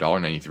earnings of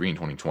 $1.93 in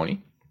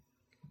 2020.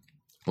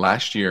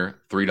 Last year,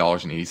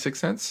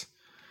 $3.86,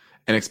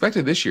 and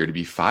expected this year to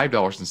be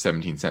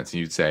 $5.17. And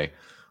you'd say,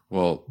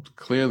 well,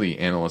 clearly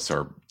analysts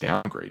are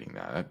downgrading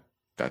that.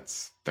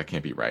 That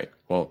can't be right.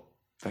 Well,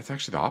 that's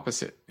actually the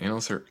opposite.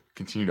 Analysts are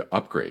continue to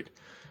upgrade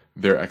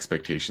their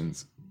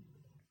expectations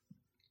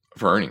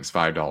for earnings.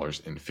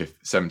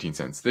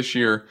 $5.17 this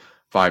year,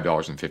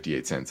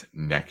 $5.58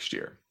 next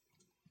year.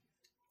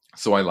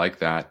 So I like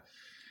that.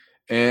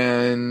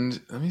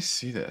 And let me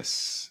see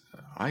this.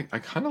 I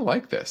kind of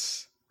like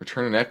this.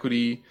 Return on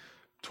equity,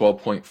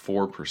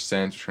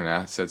 12.4%. Return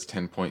on assets,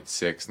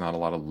 10.6%. Not a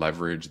lot of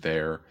leverage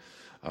there.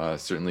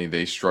 Certainly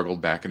they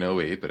struggled back in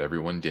 2008, but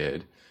everyone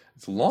did.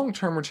 Its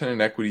long-term return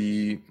on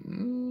equity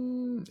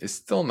is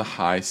still in the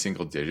high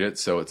single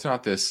digits, so it's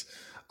not this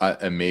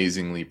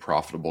amazingly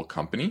profitable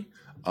company.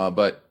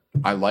 But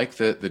I like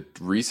the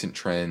recent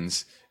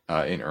trends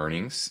in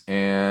earnings,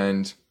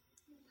 and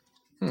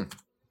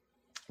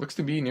looks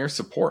to be near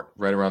support,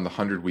 right around the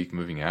 100-week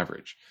moving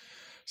average.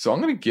 So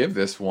I'm going to give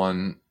this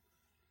one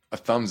a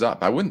thumbs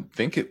up. I wouldn't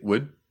think it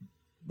would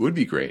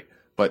be great,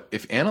 but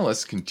if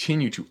analysts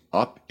continue to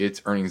up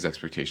its earnings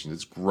expectations,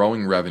 its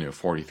growing revenue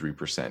of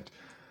 43%,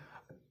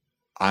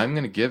 I'm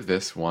going to give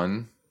this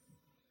one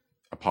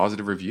a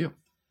positive review.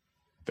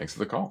 Thanks for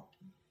the call.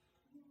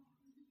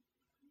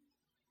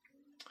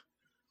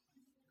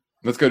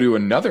 Let's go to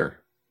another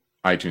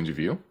iTunes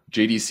review.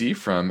 JDC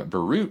from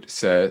Beirut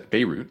says,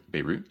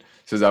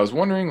 I was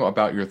wondering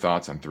about your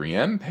thoughts on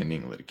 3M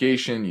pending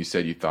litigation. You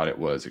said you thought it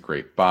was a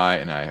great buy,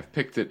 and I have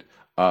picked it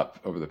up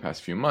over the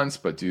past few months,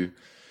 but do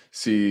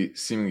see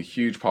seemingly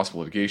huge possible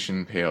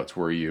litigation payouts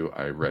worry you?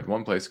 I read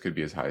one place it could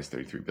be as high as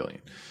 $33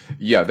 billion.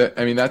 Yeah,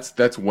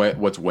 that's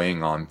what's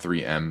weighing on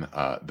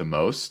 3M the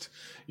most.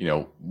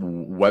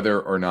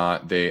 Whether or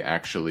not they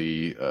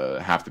actually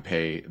have to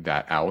pay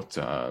that out,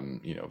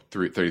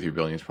 $33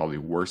 billion is probably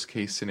worst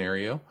case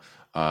scenario.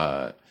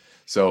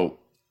 So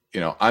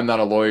I'm not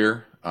a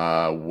lawyer.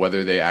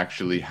 Whether they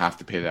actually have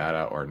to pay that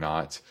out or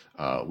not,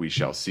 we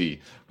shall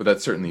see. But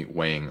that's certainly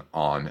weighing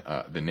on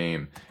the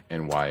name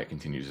and why it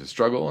continues to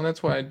struggle. And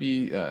that's why I'd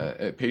be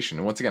patient.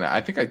 And once again,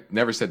 I think I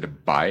never said to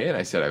buy it.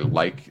 I said I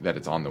like that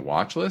it's on the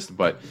watch list,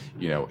 but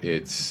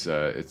it's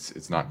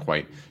not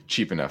quite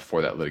cheap enough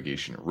for that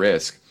litigation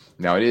risk.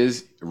 Now it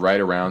is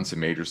right around some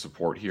major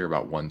support here,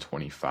 about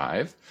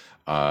 125,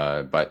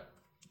 but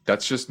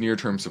that's just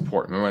near-term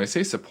support. Remember, when I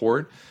say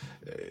support,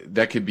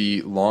 that could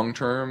be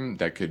long-term,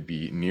 that could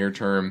be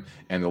near-term,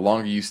 and the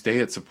longer you stay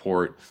at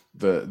support,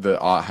 the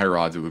higher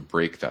odds it would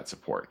break that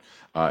support.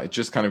 It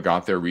just kind of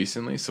got there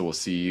recently, so we'll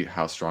see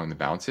how strong the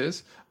bounce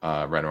is,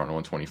 right around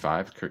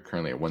 125,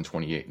 currently at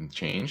 128 and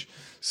change.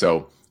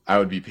 So I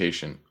would be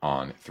patient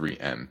on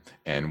 3M,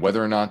 and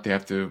whether or not they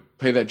have to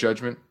pay that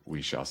judgment,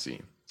 we shall see.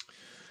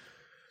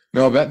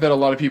 Now, I bet that a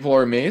lot of people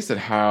are amazed at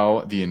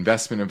how the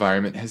investment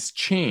environment has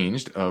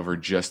changed over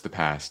just the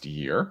past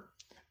year.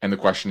 And the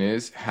question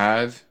is,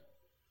 has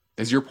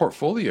your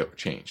portfolio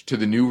changed to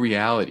the new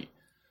reality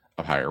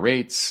of higher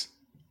rates,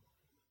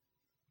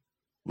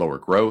 lower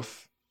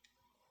growth,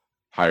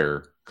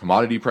 higher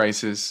commodity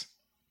prices?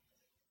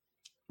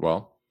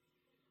 Well,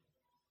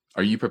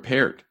 are you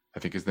prepared? I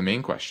think is the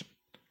main question.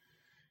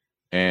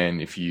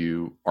 And if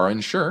you are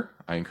unsure,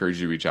 I encourage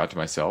you to reach out to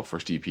myself or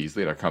Steve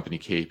Peasley at our company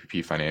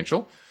KPP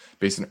Financial,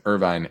 based in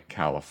Irvine,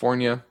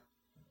 California,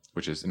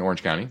 which is in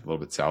Orange County, a little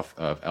bit south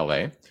of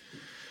LA.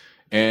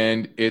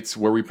 And it's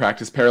where we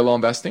practice parallel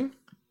investing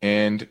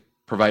and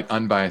provide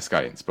unbiased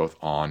guidance, both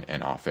on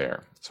and off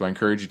air. So I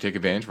encourage you to take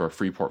advantage of our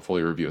free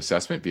portfolio review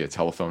assessment via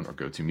telephone or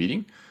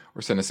GoToMeeting,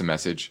 or send us a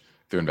message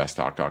through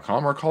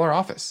investtalk.com or call our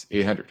office,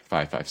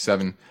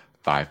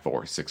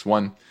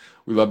 800-557-5461.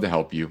 We love to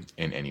help you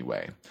in any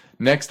way.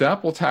 Next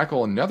up, we'll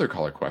tackle another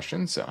caller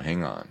question, so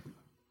hang on.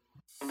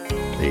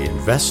 The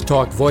Invest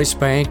Talk Voice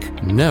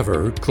Bank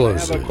never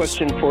closes. I have a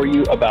question for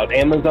you about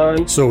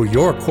Amazon. So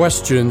your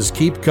questions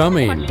keep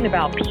coming. Question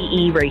about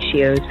PE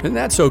ratios. And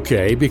that's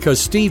okay,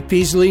 because Steve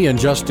Peasley and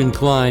Justin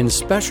Klein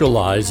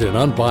specialize in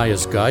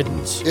unbiased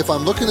guidance. If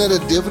I'm looking at a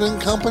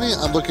dividend company,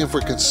 I'm looking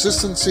for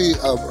consistency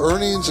of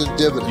earnings and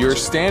dividends. Your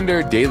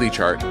standard daily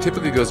chart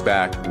typically goes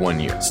back 1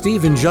 year.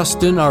 Steve and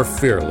Justin are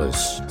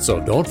fearless,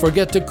 so don't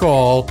forget to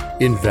call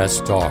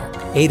Invest Talk.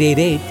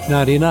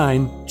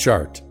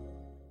 888-99-CHART.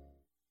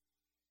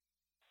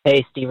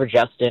 Hey, Steve or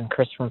Justin,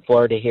 Chris from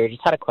Florida here.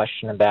 Just had a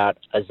question about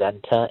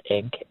Azenta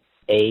Inc.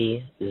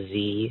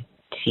 AZTA.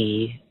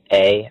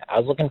 I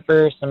was looking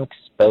for some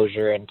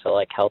exposure into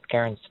like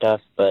healthcare and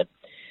stuff, but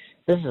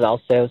this is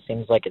also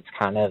seems like it's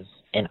kind of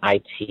an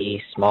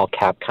IT small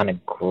cap kind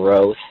of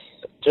growth.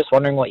 Just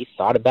wondering what you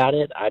thought about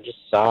it. I just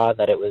saw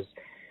that it was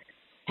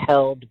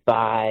held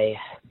by,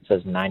 it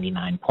says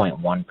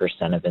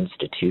 99.1% of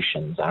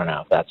institutions. I don't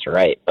know if that's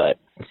right, but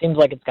it seems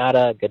like it's got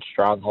a good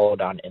stronghold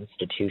on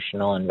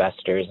institutional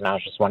investors, and I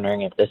was just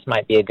wondering if this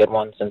might be a good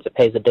one since it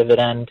pays a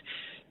dividend,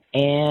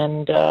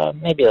 and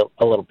maybe a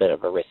little bit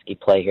of a risky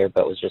play here,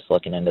 but was just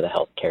looking into the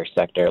healthcare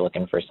sector,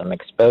 looking for some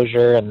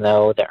exposure, and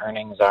though the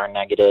earnings are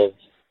negative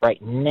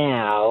right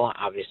now,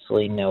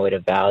 obviously no way to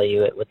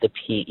value it with the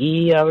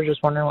PE. I was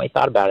just wondering what you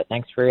thought about it.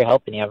 Thanks for your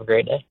help, and you have a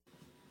great day.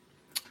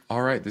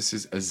 All right, this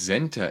is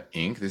Azenta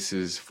Inc. This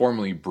is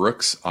formerly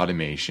Brooks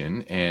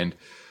Automation, and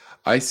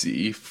I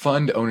see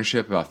fund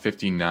ownership about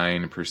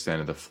 59%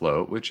 of the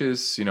float, which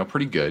is,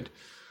 pretty good.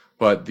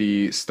 But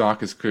the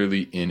stock is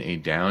clearly in a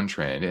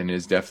downtrend and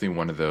is definitely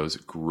one of those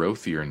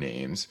growthier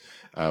names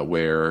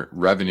where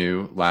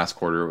revenue last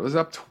quarter was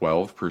up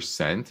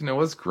 12%, and it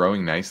was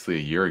growing nicely a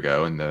year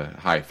ago in the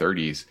high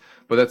 30s.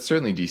 But that's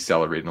certainly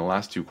decelerated in the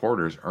last 2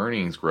 quarters.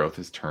 Earnings growth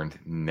has turned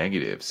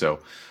negative. So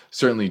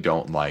certainly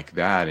don't like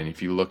that. And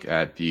if you look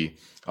at the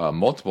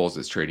multiples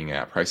it's trading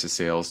at, price to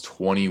sales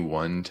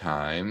 21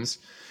 times,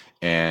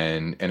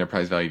 and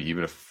enterprise value to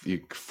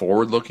EBITDA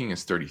forward looking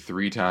is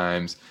 33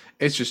 times.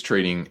 It's just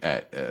trading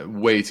at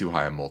way too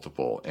high a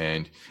multiple.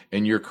 And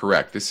you're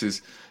correct. This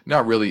is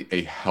not really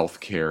a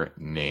healthcare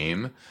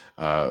name.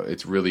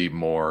 It's really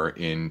more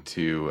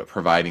into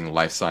providing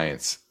life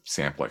science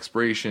sample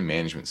exploration,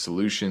 management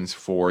solutions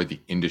for the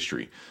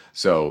industry.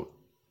 So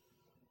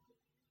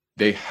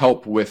they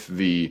help with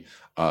the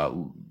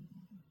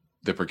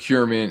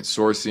procurement,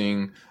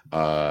 sourcing.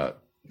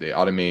 They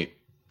automate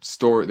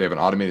store. They have an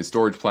automated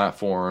storage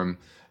platform.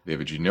 They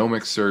have a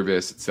genomics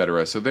service,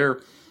 etc. So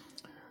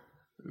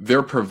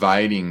they're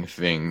providing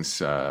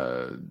things,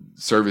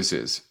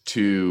 services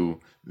to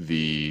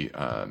the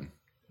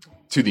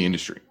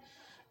industry,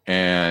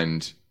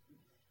 and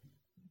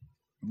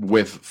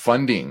with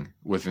funding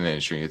within the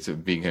industry, it's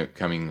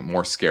becoming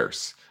more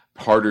scarce,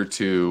 harder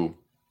to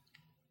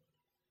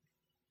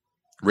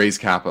raise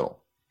capital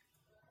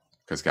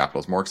because capital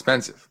is more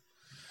expensive.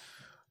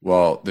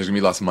 Well, there's going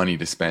to be less money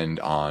to spend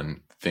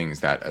on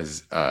things that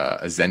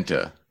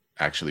Azenta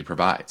actually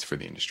provides for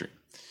the industry.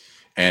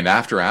 And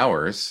after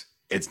hours,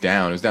 it's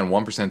down. It was down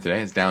 1%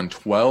 today. It's down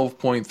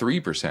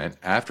 12.3%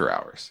 after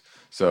hours.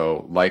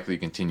 So likely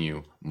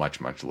continue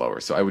much, much lower.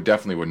 So I would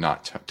definitely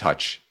not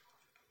touch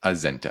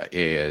Azenta,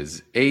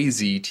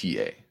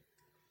 AZTA.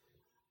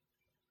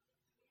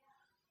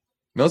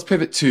 Now let's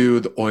pivot to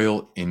the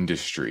oil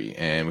industry.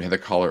 And we had the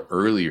caller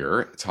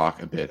earlier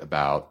talk a bit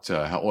about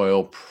how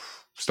oil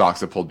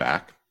stocks have pulled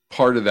back.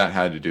 Part of that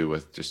had to do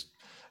with just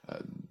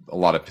a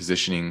lot of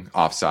positioning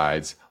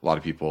offsides, a lot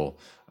of people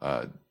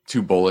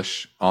too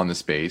bullish on the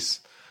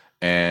space,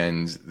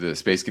 and the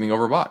space getting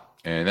overbought.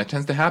 And that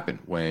tends to happen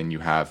when you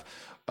have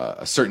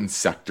a certain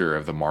sector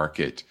of the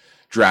market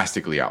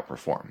drastically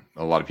outperform.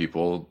 A lot of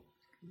people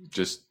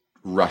just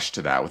rush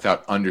to that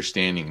without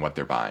understanding what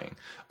they're buying,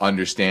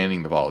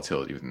 understanding the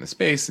volatility within the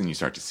space, and you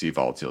start to see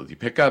volatility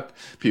pick up.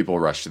 People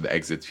rush to the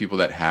exits. People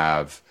that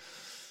have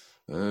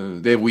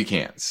they have weak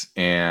hands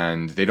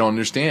and they don't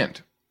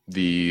understand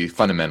the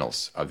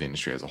fundamentals of the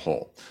industry as a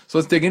whole. So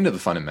let's dig into the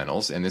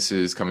fundamentals, and this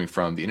is coming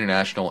from the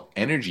International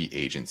Energy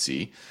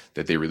Agency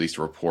that they released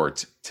a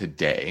report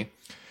today.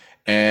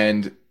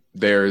 And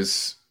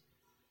there's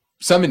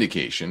some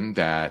indication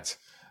that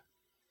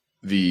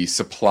the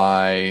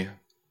supply,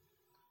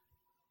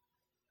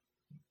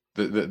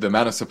 the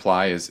amount of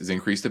supply is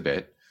increased a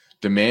bit.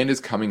 Demand is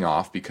coming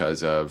off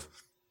because of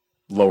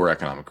lower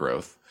economic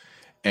growth,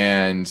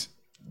 and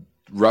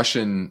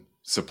Russian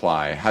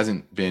supply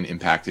hasn't been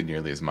impacted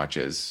nearly as much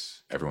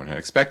as everyone had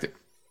expected.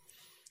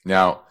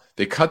 Now,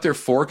 they cut their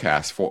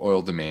forecast for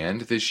oil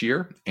demand this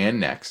year and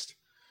next,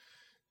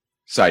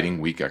 citing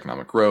weak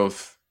economic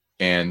growth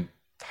and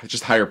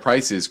just higher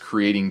prices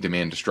creating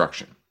demand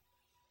destruction.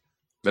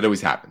 That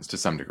always happens to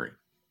some degree.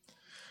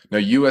 Now,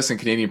 U.S. and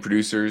Canadian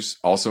producers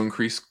also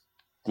increased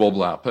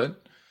global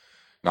output,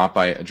 not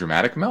by a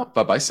dramatic amount,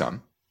 but by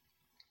some.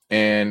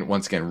 And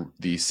once again,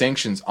 the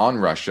sanctions on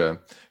Russia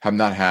have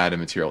not had a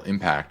material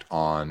impact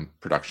on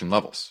production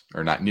levels,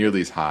 or not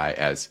nearly as high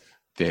as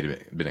they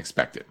had been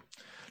expected.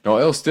 Now,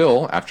 oil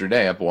still, after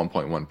today, up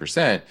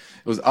 1.1%, it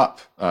was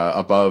up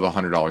above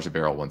 $100 a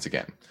barrel once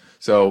again.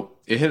 So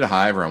it hit a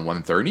high of around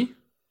 130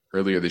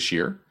 earlier this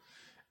year.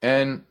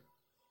 And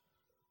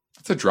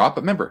it's a drop,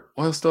 but remember,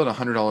 oil's still at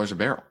 $100 a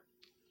barrel.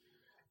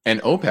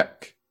 And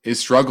OPEC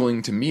is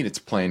struggling to meet its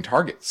planned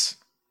targets.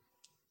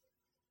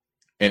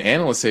 And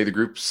analysts say the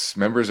group's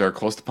members are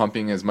close to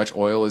pumping as much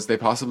oil as they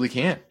possibly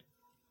can.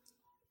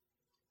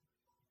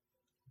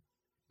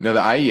 Now, the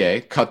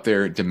IEA cut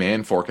their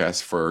demand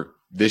forecast for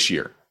this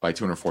year by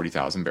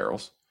 240,000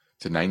 barrels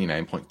to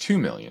 99.2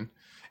 million,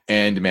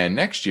 and demand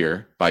next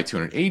year by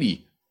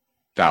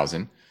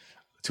 280,000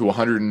 to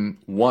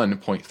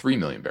 101.3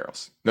 million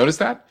barrels. Notice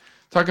that?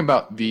 Talking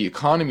about the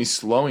economy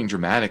slowing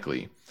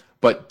dramatically,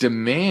 but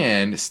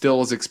demand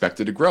still is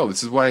expected to grow.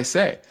 This is what I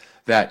say,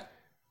 that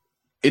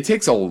it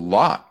takes a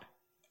lot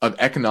of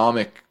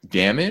economic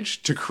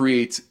damage to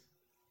create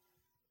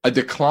a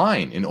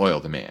decline in oil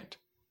demand,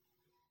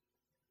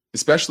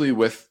 especially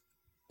with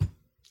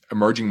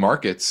emerging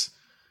markets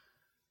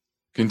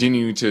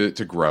continuing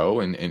to grow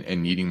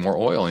and needing more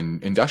oil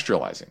and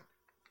industrializing.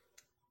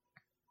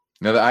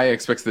 Now, the IEA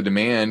expects the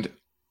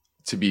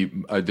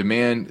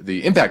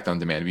impact on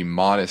demand to be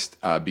modest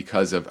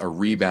because of a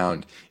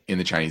rebound in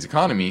the Chinese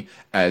economy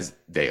as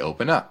they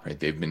open up. Right,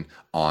 they've been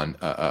on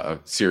a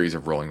series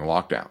of rolling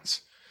lockdowns,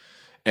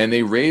 and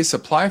they raised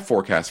supply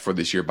forecasts for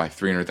this year by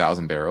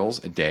 300,000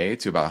 barrels a day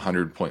to about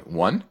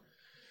 100.1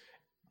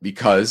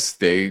 because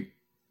they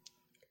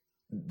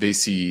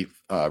see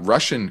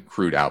Russian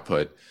crude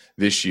output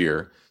this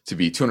year to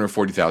be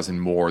 240,000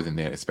 more than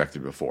they had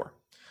expected before.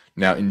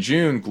 Now, in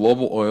June,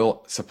 global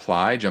oil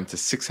supply jumped to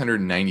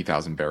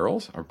 690,000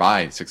 barrels, or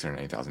by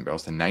 690,000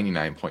 barrels to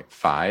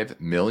 99.5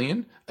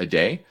 million a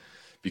day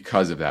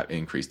because of that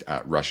increased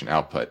Russian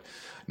output.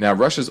 Now,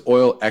 Russia's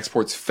oil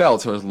exports fell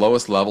to its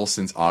lowest level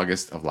since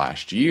August of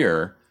last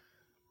year,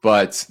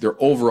 but their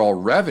overall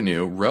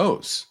revenue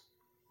rose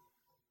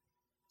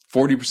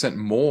 40%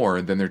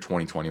 more than their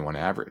 2021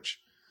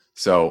 average.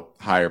 So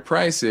higher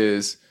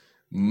prices,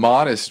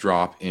 modest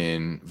drop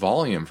in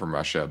volume from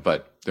Russia,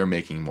 but they're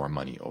making more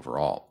money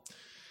overall.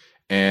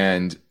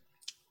 And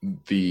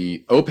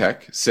the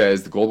OPEC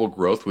says the global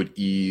growth would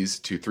ease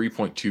to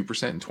 3.2%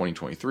 in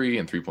 2023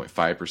 and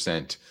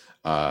 3.5%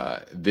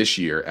 this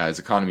year as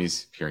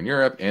economies here in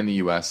Europe and the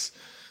US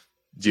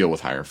deal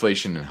with higher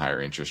inflation and higher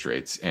interest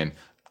rates. And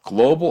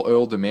global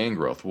oil demand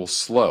growth will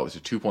slow to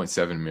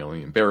 2.7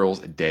 million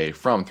barrels a day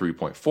from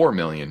 3.4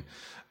 million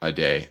a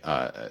day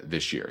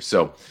this year.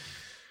 So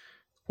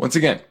once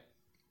again,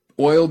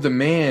 oil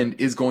demand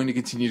is going to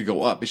continue to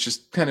go up. It's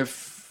just kind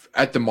of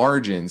at the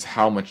margins,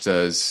 how much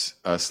does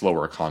a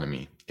slower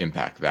economy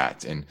impact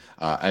that? And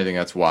I think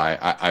that's why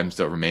I'm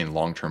still remain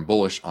long-term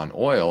bullish on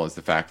oil, is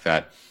the fact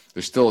that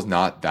there still is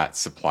not that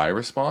supply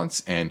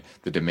response and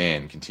the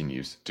demand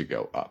continues to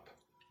go up.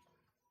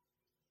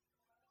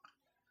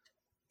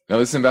 Now,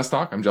 this is Invest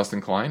Talk. I'm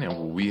Justin Klein,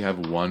 and we have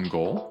one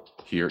goal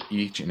here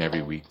each and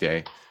every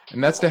weekday,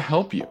 and that's to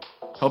help you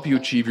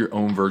achieve your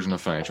own version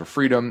of financial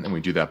freedom. And we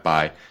do that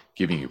by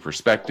giving you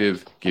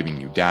perspective,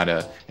 giving you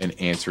data, and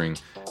answering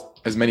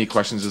as many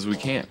questions as we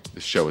can.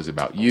 This show is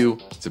about you.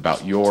 It's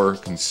about your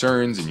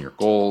concerns and your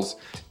goals,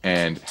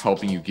 and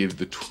helping you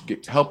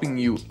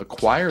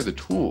acquire the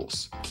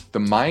tools, the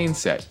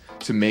mindset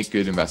to make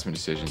good investment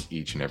decisions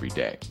each and every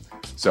day.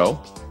 So,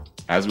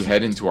 as we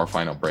head into our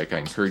final break, I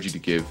encourage you to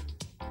give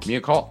me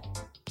a call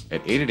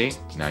at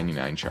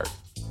 888-99-CHART.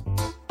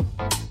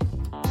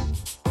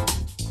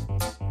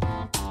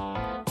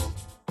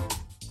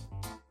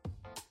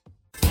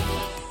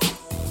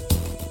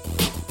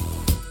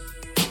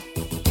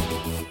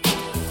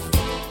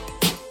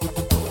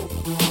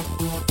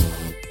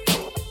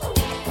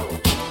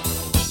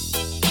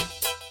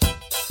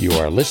 You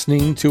are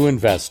listening to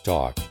Invest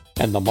Talk,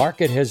 and the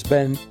market has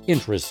been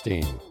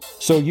interesting.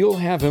 So you'll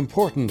have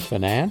important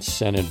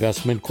finance and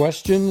investment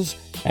questions,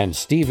 and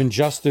Steve and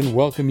Justin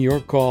welcome your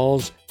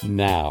calls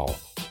now.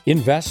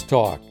 Invest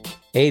Talk,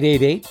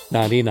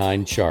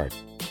 888-99-CHART.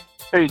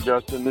 Hey,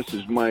 Justin, this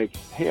is Mike.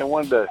 Hey, I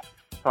wanted to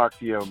talk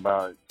to you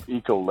about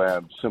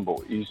Ecolab,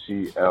 symbol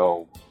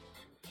ECL.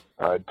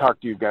 I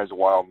talked to you guys a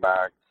while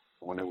back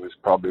when it was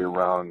probably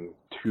around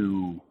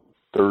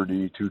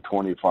 230,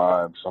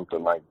 225,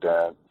 something like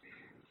that.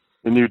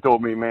 And you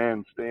told me,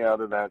 man, stay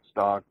out of that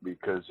stock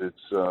because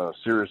it's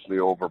seriously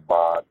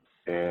overbought.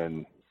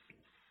 And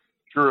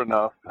sure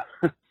enough,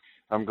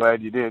 I'm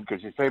glad you did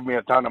because you saved me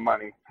a ton of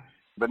money.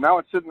 But now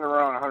it's sitting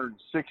around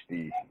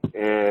 160.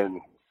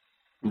 And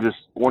I'm just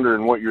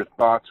wondering what your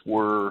thoughts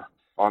were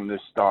on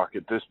this stock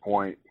at this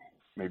point.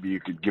 Maybe you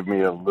could give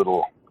me a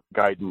little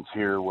guidance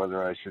here,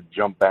 whether I should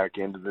jump back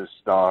into this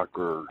stock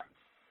or,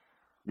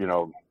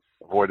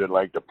 avoid it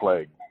like the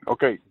plague.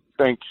 Okay,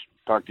 thanks.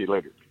 Talk to you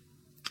later.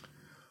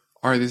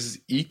 All right, this is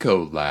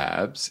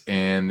Ecolab,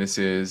 and this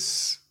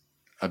is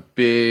a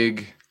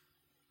big,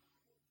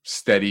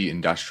 steady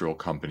industrial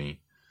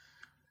company,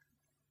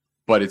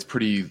 but it's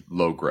pretty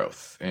low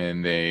growth.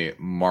 And they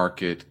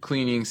market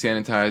cleaning,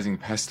 sanitizing,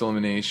 pest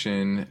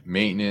elimination,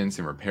 maintenance,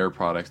 and repair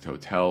products to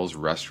hotels,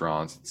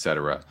 restaurants,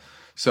 etc.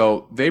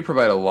 So they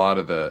provide a lot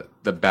of the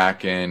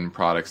back-end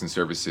products and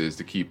services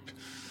to keep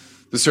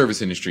the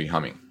service industry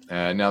humming.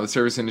 Now, the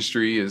service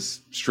industry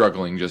is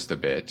struggling just a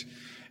bit,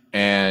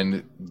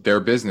 and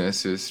their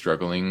business is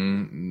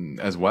struggling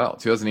as well.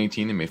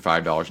 2018, they made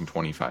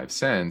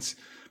 $5.25,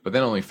 but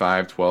then only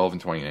 $5.12 in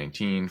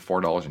 2019,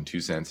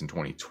 $4.02 in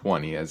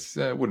 2020, as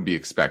would be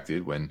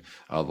expected when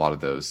a lot of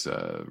those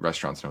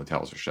restaurants and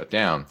hotels are shut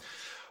down.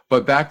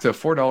 but back to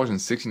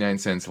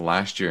 $4.69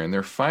 last year, and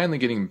they're finally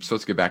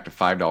supposed to get back to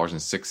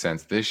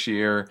 $5.06 this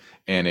year,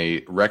 and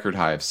a record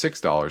high of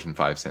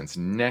 $6.05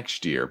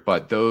 next year.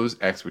 But those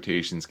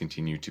expectations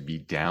continue to be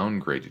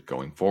downgraded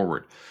going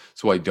forward.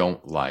 So I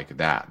don't like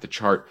that. The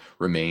chart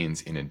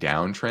remains in a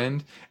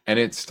downtrend, and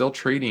it's still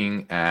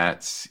trading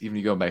at, even if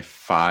you go by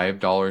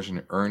 $5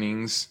 in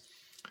earnings,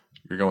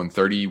 you're going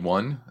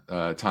 31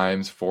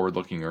 times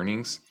forward-looking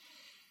earnings.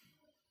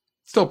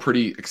 Still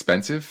pretty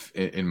expensive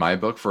in my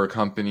book for a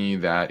company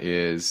that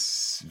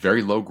is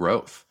very low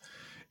growth.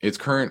 Its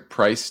current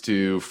price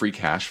to free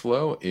cash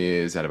flow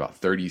is at about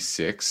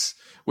 36,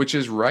 which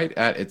is right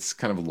at its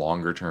kind of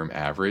longer term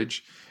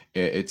average.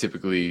 It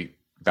typically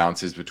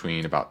bounces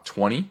between about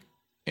 20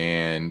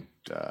 and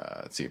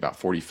about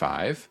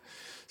 45.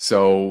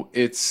 So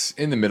it's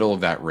in the middle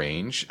of that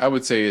range. I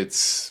would say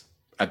it's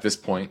at this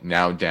point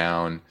now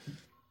down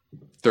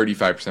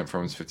 35%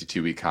 from its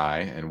 52-week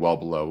high and well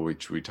below,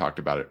 which we talked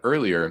about it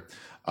earlier.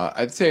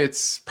 I'd say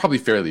it's probably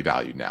fairly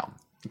valued now.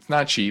 It's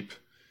not cheap,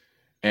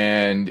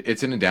 and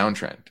it's in a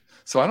downtrend.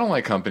 So I don't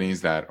like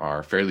companies that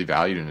are fairly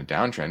valued in a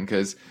downtrend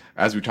because,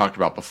 as we talked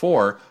about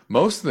before,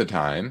 most of the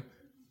time,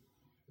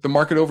 the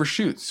market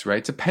overshoots, right?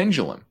 It's a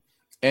pendulum.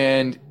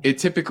 And it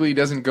typically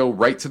doesn't go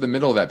right to the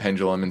middle of that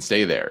pendulum and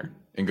stay there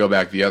and go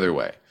back the other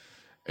way.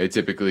 It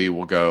typically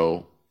will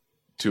go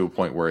to a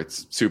point where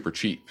it's super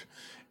cheap.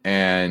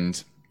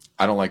 And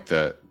I don't like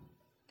the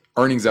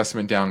earnings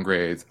estimate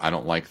downgrades. I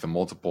don't like the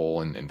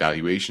multiple and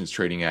valuations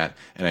trading at,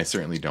 and I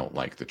certainly don't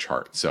like the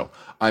chart. So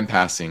I'm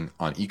passing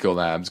on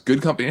Ecolabs.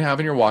 Good company to have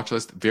in your watch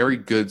list. Very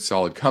good,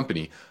 solid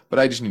company, but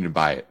I just need to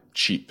buy it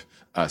cheap,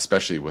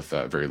 especially with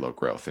very low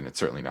growth, and it's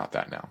certainly not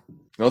that now.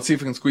 Now let's see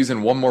if we can squeeze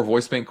in one more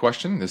voice bank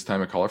question, this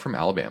time a caller from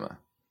Alabama.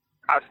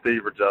 Hi,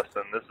 Steve or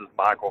Justin. This is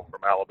Michael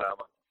from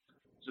Alabama.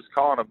 Just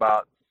calling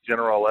about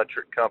General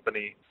Electric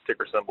Company,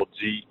 ticker symbol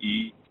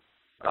GE.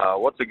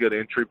 What's a good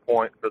entry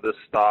point for this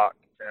stock?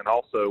 And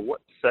also,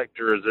 what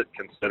sector is it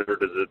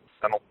considered? Is it,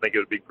 I don't think it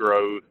would be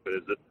growth, but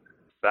is it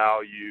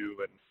value?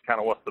 And kind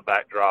of what's the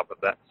backdrop of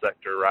that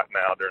sector right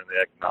now during the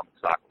economic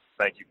cycle?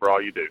 Thank you for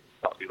all you do.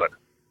 Talk to you later.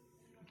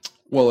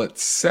 Well,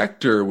 its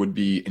sector would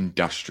be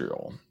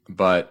industrial,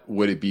 but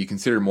would it be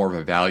considered more of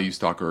a value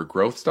stock or a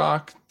growth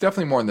stock?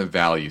 Definitely more on the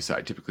value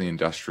side. Typically,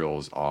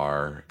 industrials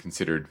are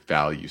considered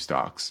value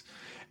stocks,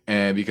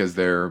 and because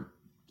they're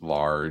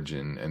large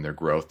and their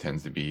growth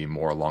tends to be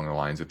more along the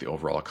lines of the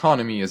overall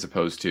economy as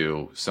opposed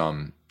to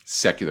some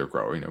secular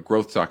growth.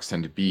 Growth stocks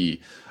tend to be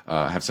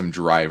have some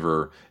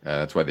driver.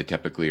 That's why they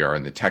typically are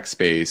in the tech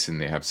space, and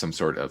they have some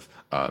sort of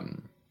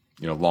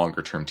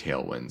longer term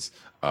tailwinds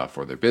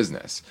for their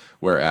business.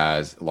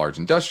 Whereas large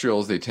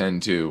industrials, they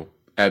tend to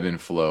ebb and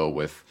flow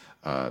with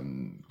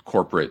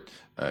corporate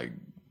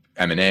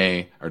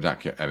M&A, or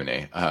not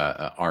M&A,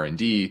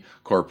 R&D,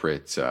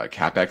 corporate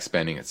CapEx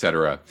spending,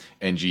 etc.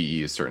 And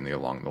GE is certainly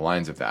along the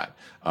lines of that.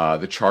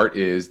 The chart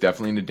is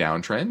definitely in a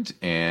downtrend,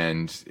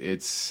 and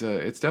it's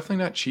definitely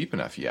not cheap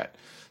enough yet.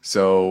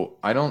 So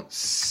I don't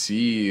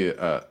see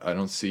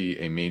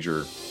a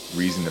major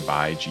reason to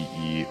buy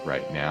GE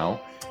right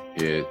now.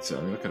 Let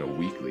me look at a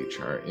weekly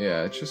chart.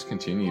 Yeah, it just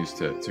continues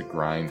to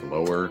grind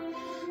lower.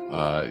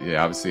 They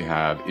obviously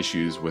have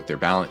issues with their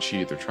balance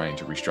sheet. They're trying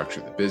to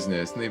restructure the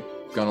business, and they've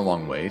gone a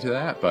long way to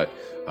that, but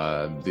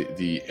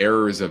the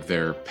errors of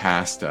their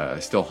past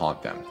still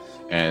haunt them,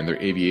 and their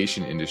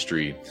aviation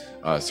industry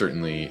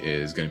certainly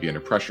is going to be under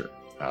pressure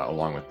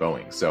along with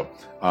Boeing. So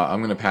I'm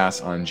going to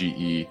pass on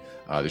GE.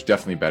 There's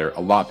definitely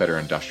a lot better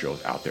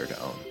industrials out there to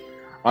own.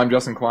 I'm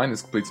Justin Klein.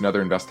 This completes another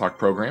Invest Talk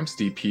program.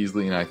 Steve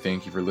Peasley and I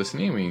thank you for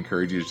listening. We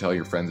encourage you to tell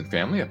your friends and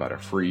family about our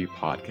free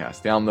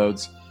podcast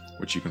downloads,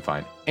 which you can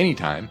find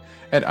anytime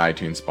at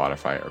iTunes,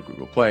 Spotify, or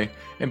Google Play.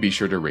 And be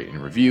sure to rate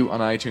and review on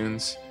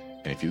iTunes.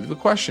 And if you leave a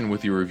question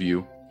with your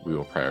review, we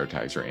will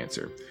prioritize your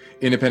answer.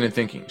 Independent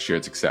thinking,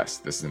 shared success.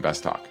 This is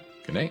Invest Talk.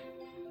 Good night.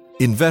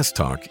 Invest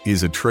Talk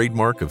is a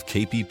trademark of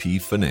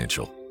KPP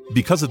Financial.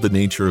 Because of the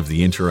nature of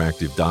the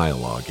interactive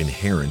dialogue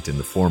inherent in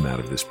the format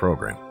of this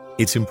program,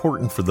 it's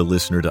important for the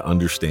listener to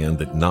understand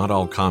that not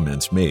all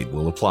comments made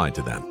will apply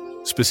to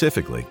them.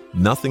 Specifically,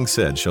 nothing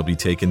said shall be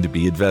taken to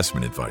be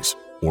investment advice,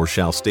 or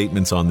shall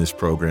statements on this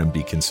program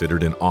be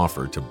considered an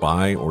offer to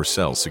buy or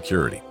sell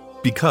security.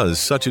 Because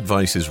such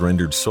advice is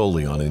rendered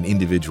solely on an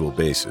individual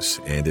basis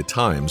and at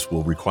times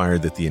will require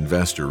that the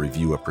investor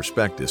review a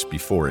prospectus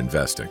before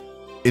investing.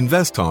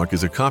 Invest Talk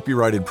is a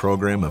copyrighted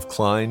program of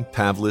Klein,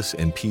 Pavlis,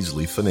 and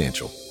Peasley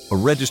Financial, a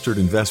registered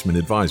investment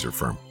advisor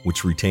firm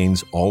which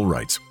retains all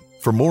rights.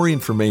 For more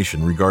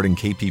information regarding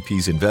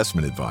KPP's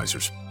investment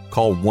advisors,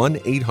 call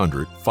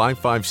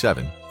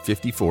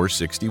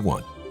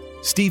 1-800-557-5461.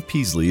 Steve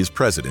Peasley is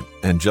president,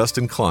 and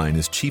Justin Klein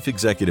is chief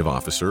executive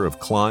officer of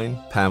Klein,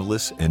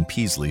 Pavlis, and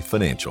Peasley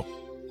Financial.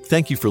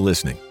 Thank you for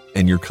listening,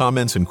 and your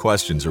comments and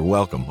questions are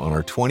welcome on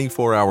our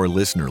 24-hour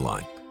listener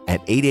line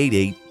at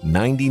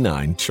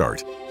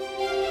 888-99-CHART.